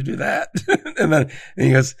 how'd you do that? and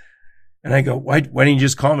he goes, and I go, why didn't you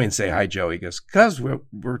just call me and say, hi, Joe? He goes, because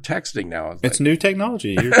we're texting now. It's new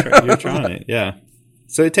technology. You're trying it. Yeah.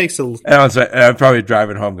 So it takes and I'm probably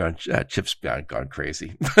driving home going, Chip's gone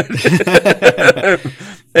crazy.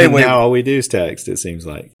 Anyway, now all we do is text, it seems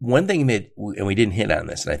like. One thing that, and we didn't hit on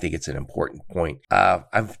this, and I think it's an important point.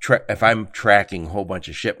 If I'm tracking a whole bunch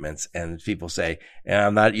of shipments and people say,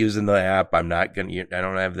 I'm not using the app, I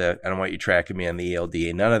don't want you tracking me on the ELD,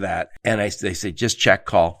 none of that. And they say, just check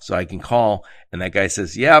call. So I can call. And that guy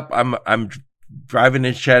says, yep, I'm driving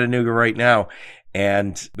in Chattanooga right now.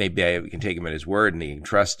 And maybe I can take him at his word and he can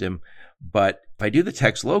trust him. But if I do the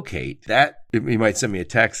TextLocate, he might send me a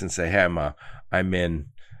text and say, hey,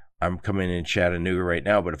 I'm coming in Chattanooga right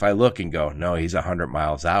now. But if I look and go, no, he's 100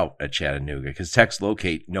 miles out at Chattanooga, because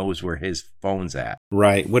TextLocate knows where his phone's at.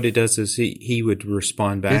 Right. What it does is he would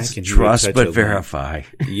respond back. It's and trust but verify.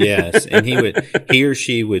 Yes. And he or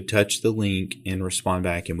she would touch the link and respond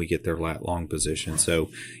back, and we get their lat long position.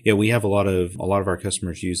 So yeah, we have a lot of our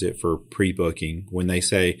customers use it for pre-booking when they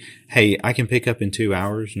say, hey, I can pick up in 2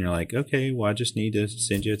 hours. And you're like, okay, well, I just need to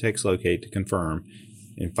send you a TextLocate to confirm.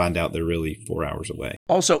 And find out they're really 4 hours away.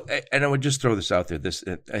 Also, and I would just throw this out there,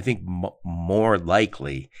 I think more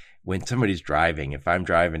likely when somebody's driving, if I'm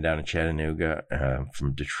driving down to Chattanooga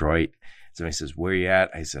from Detroit, somebody says, where are you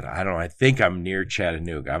at? I said, I don't know. I think I'm near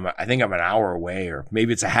Chattanooga. I think I'm an hour away, or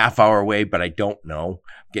maybe it's a half hour away, but I don't know.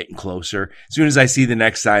 I'm getting closer. As soon as I see the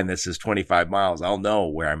next sign that says 25 miles, I'll know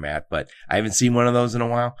where I'm at, but I haven't seen one of those in a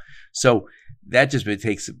while. So that just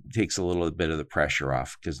takes a little bit of the pressure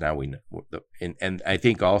off, because now we know. And I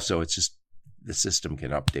think also it's just the system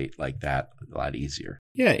can update like that a lot easier.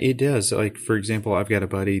 Yeah, it does. Like, for example, I've got a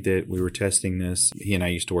buddy that we were testing this. He and I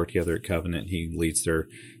used to work together at Covenant. He leads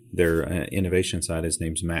their innovation side. His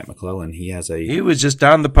name's Matt McClellan. He was just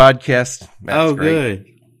on the podcast. Matt's great. Good.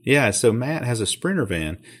 Yeah, so Matt has a Sprinter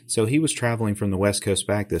van. So he was traveling from the West Coast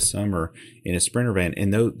back this summer in a Sprinter van.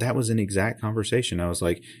 And that was an exact conversation. I was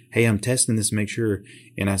like, hey, I'm testing this to make sure.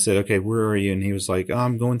 And I said, okay, where are you? And he was like,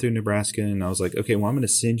 I'm going through Nebraska. And I was like, okay, well, I'm going to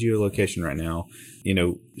send you a location right now,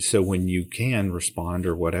 so when you can respond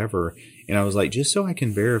or whatever. And I was like, just so I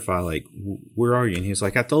can verify, like, where are you? And he was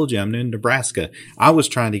like, I told you, I'm in Nebraska. I was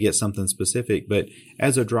trying to get something specific. But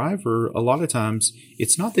as a driver, a lot of times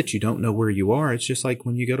it's not that you don't know where you are. It's just like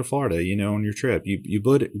when you go to Florida, on your trip, you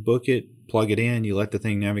book it, plug it in, you let the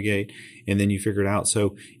thing navigate, and then you figure it out.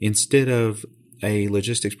 So instead of a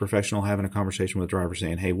logistics professional having a conversation with the driver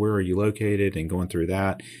saying, hey, where are you located, and going through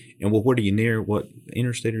that, and well, what are you near? What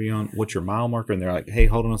interstate are you on? What's your mile marker? And they're like, hey,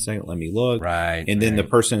 hold on a second, let me look. Right. And then the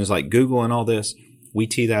person is like Googling all this. We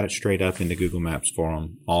tee that straight up into Google Maps for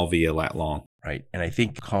them, all via lat long. Right. And I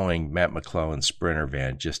think calling Matt McClellan's Sprinter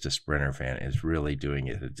van just a Sprinter van is really doing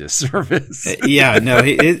it a disservice. Yeah, no,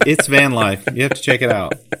 it's van life. You have to check it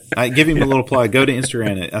out. I give him a little plug. Go to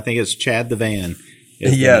Instagram. I think it's Chad the Van.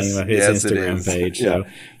 Yes, his Instagram page. Yeah. So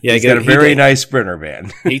yeah, he's got a very nice Sprinter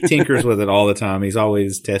van. He tinkers with it all the time. He's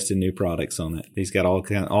always testing new products on it. He's got all the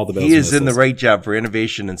bells and whistles. He is in the right job for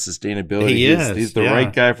innovation and sustainability. He's the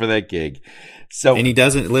right guy for that gig. So, and he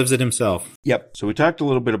lives it himself. Yep. So we talked a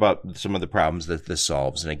little bit about some of the problems that this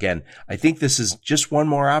solves. And again, I think this is just one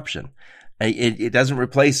more option. It doesn't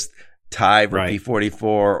replace Tive or P44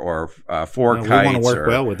 or Forkite or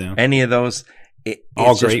well with them. Any of those.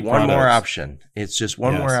 It's just one more option. It's just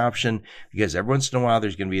one more option, because every once in a while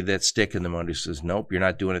there's going to be that stick in the mud who says, nope, you're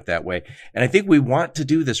not doing it that way. And I think we want to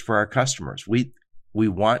do this for our customers. We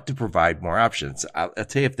want to provide more options. I'll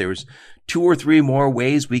tell you, if there was 2 or 3 more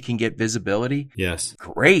ways we can get visibility, yes,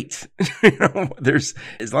 great.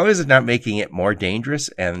 As long as it's not making it more dangerous,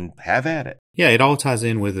 and have at it. Yeah, it all ties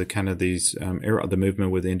in with the kind of these the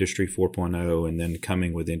movement with Industry 4.0, and then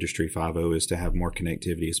coming with Industry 5.0 is to have more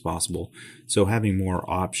connectivity as possible. So having more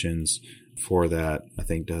options for that, I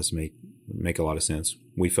think, does make a lot of sense.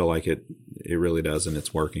 We feel like it really does, and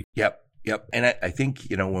it's working. Yep. And I think,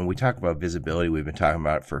 when we talk about visibility, we've been talking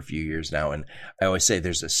about it for a few years now. And I always say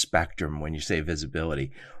there's a spectrum when you say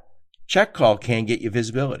visibility. Check call can get you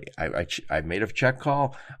visibility. I made a check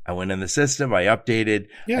call. I went in the system. I updated.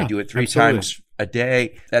 I do it 3 times a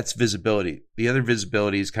day. That's visibility. The other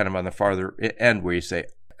visibility is kind of on the farther end, where you say,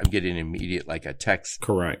 I'm getting immediate, like a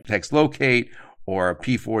TextLocate or a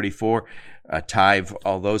P44, a Tive,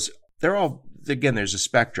 all those. They're all, again, there's a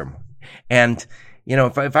spectrum. And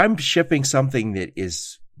if I'm shipping something that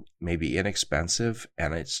is maybe inexpensive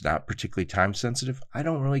and it's not particularly time sensitive, I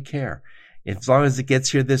don't really care. As long as it gets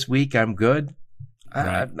here this week, I'm good.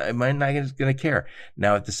 Right. I might not going to care.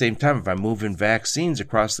 Now, at the same time, if I'm moving vaccines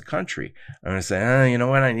across the country, I'm going to say, you know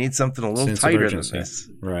what? I need something a little Sense tighter of than urgency. this.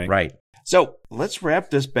 Right. So let's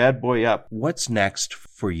wrap this bad boy up. What's next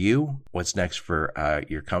for you? What's next for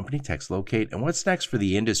your company, TextLocate? And what's next for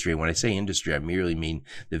the industry? When I say industry, I merely mean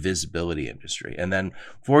the visibility industry. And then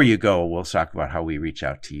before you go, we'll talk about how we reach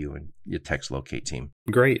out to you and your TextLocate team.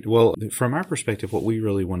 Great. Well, from our perspective, what we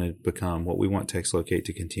really want to become, what we want TextLocate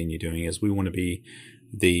to continue doing is we want to be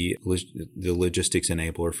the logistics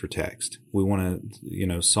enabler for text. We want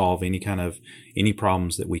to, solve any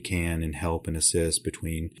problems that we can and help and assist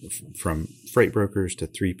from freight brokers to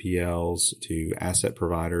 3PLs to asset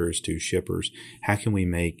providers to shippers. How can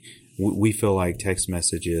we feel like text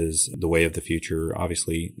message is the way of the future,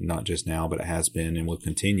 obviously not just now, but it has been and will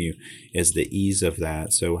continue, is the ease of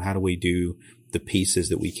that. So how do we do the pieces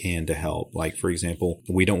that we can to help? Like, for example,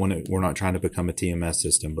 we're not trying to become a TMS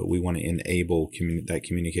system, but we want to enable that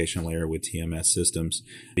communication layer with TMS systems,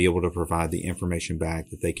 be able to provide the information back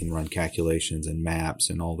that they can run calculations and maps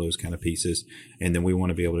and all those kind of pieces. And then we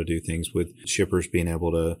want to be able to do things with shippers being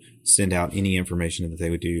able to send out any information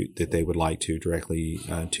that they would like to directly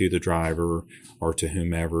to the driver or to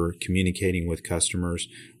whomever, communicating with customers.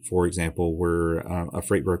 For example, where a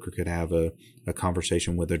freight broker could have a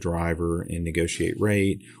conversation with a driver and negotiate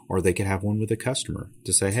rate, or they could have one with a customer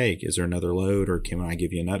to say, hey, is there another load, or can I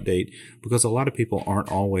give you an update? Because a lot of people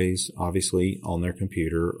aren't always obviously on their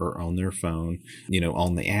computer or on their phone,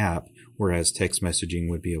 on the app, whereas text messaging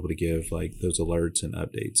would be able to give like those alerts and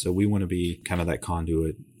updates. So we want to be kind of that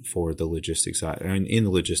conduit for the logistics side, and in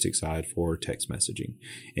the logistics side for text messaging.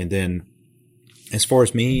 And then as far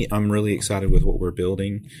as me, I'm really excited with what we're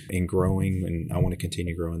building and growing, and I want to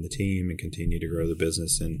continue growing the team and continue to grow the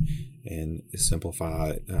business and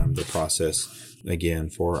simplify the process again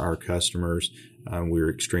for our customers. We're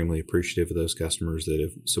extremely appreciative of those customers that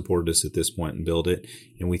have supported us at this point and build it,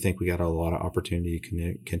 and we think we got a lot of opportunity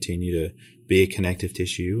to continue to be a connective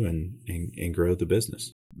tissue and grow the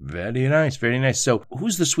business. Very nice. Very nice. So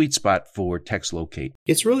who's the sweet spot for TextLocate?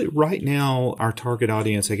 It's really right now our target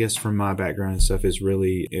audience, I guess from my background and stuff, is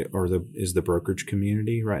really is the brokerage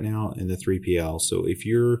community right now and the 3PL. So if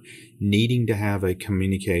you're needing to have a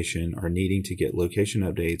communication or needing to get location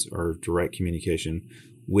updates or direct communication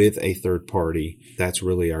with a third party, that's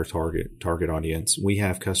really our target audience. We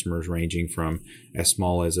have customers ranging from as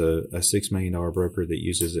small as a $6 million broker that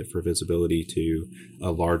uses it for visibility to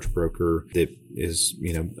a large broker that is,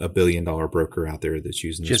 a $1 billion broker out there that's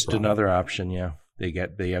using this just product. Another option. Yeah. They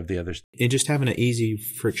have the others. And just having an easy,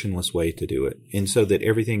 frictionless way to do it. And so that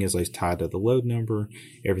everything is like tied to the load number,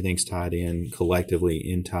 everything's tied in collectively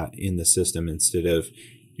in the system instead of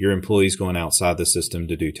your employees going outside the system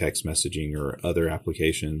to do text messaging or other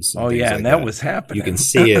applications. Oh, yeah. And that was happening. You can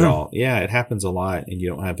see it all. Yeah, it happens a lot, and you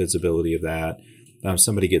don't have visibility of that.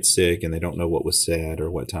 Somebody gets sick and they don't know what was said or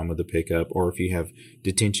what time of the pickup, or if you have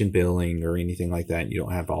detention billing or anything like that, you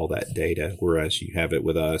don't have all that data, whereas you have it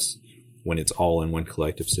with us when it's all in one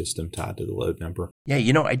collective system tied to the load number. Yeah,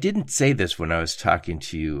 I didn't say this when I was talking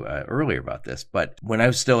to you earlier about this, but when I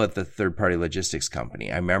was still at the third-party logistics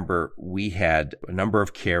company, I remember we had a number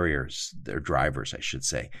of carriers, their drivers, I should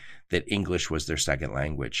say, that English was their second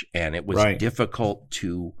language, and it was difficult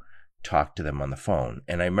to talk to them on the phone.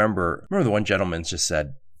 And I remember the one gentleman just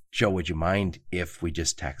said, Joe, would you mind if we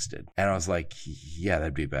just texted? And I was like, yeah,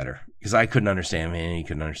 that'd be better. Because I couldn't understand him and he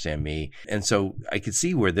couldn't understand me. And so I could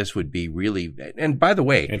see where this would be really, and by the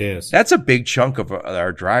way, it is. That's a big chunk of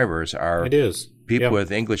our drivers are it is. People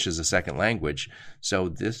with English as a second language. So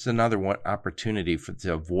this is another one opportunity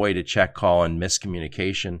to avoid a check call and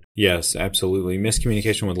miscommunication. Yes, absolutely.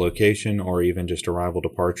 Miscommunication with location or even just arrival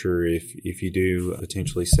departure if you do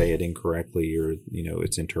potentially say it incorrectly or,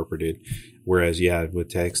 it's interpreted. Whereas, with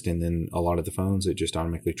text and then a lot of the phones, it just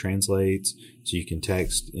automatically translates. So you can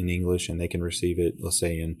text in English and they can receive it, let's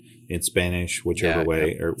say in Spanish, whichever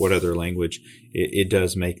way, or what other language. It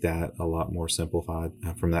does make that a lot more simplified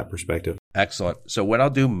from that perspective. Excellent. So what I'll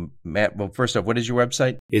do, Matt, well, first off, what is your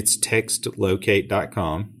website? It's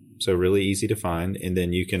textlocate.com. So really easy to find. And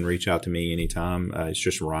then you can reach out to me anytime. It's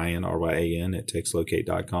just Ryan, RYAN, at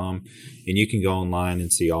textlocate.com. And you can go online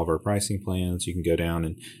and see all of our pricing plans. You can go down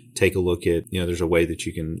and take a look at, there's a way that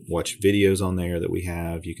you can watch videos on there that we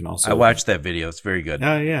have. You can also... I watched that video. It's very good.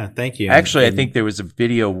 Oh, yeah. Thank you. Actually, I think there was a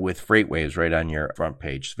video with FreightWaves right on your front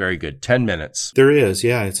page. Very good. 10 minutes. There is.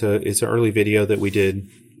 Yeah. It's an early video that we did.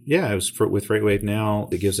 Yeah, it was with FreightWave Now.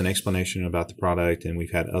 It gives an explanation about the product, and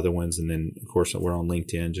we've had other ones. And then, of course, we're on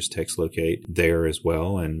LinkedIn, just TextLocate there as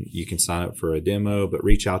well. And you can sign up for a demo, but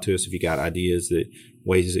reach out to us if you got ideas that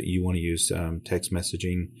ways that you want to use text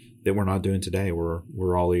messaging that we're not doing today.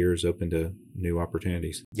 We're all ears, open to new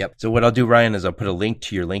opportunities. Yep. So what I'll do, Ryan, is I'll put a link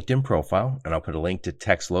to your LinkedIn profile, and I'll put a link to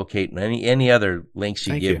TextLocate, and any other links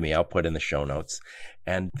you give me, I'll put in the show notes.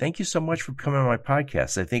 And thank you so much for coming on my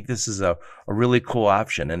podcast. I think this is a really cool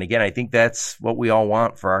option. And again, I think that's what we all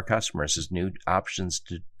want for our customers, is new options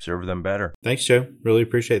to serve them better. Thanks, Joe. Really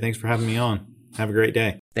appreciate it. Thanks for having me on. Have a great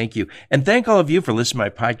day. Thank you. And thank all of you for listening to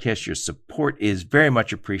my podcast. Your support is very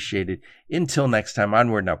much appreciated. Until next time,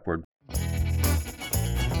 onward and upward.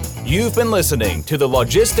 You've been listening to the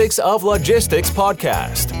Logistics of Logistics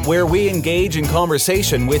podcast, where we engage in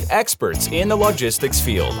conversation with experts in the logistics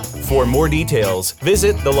field. For more details,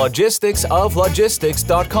 visit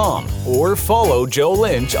thelogisticsoflogistics.com or follow Joe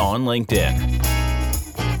Lynch on LinkedIn.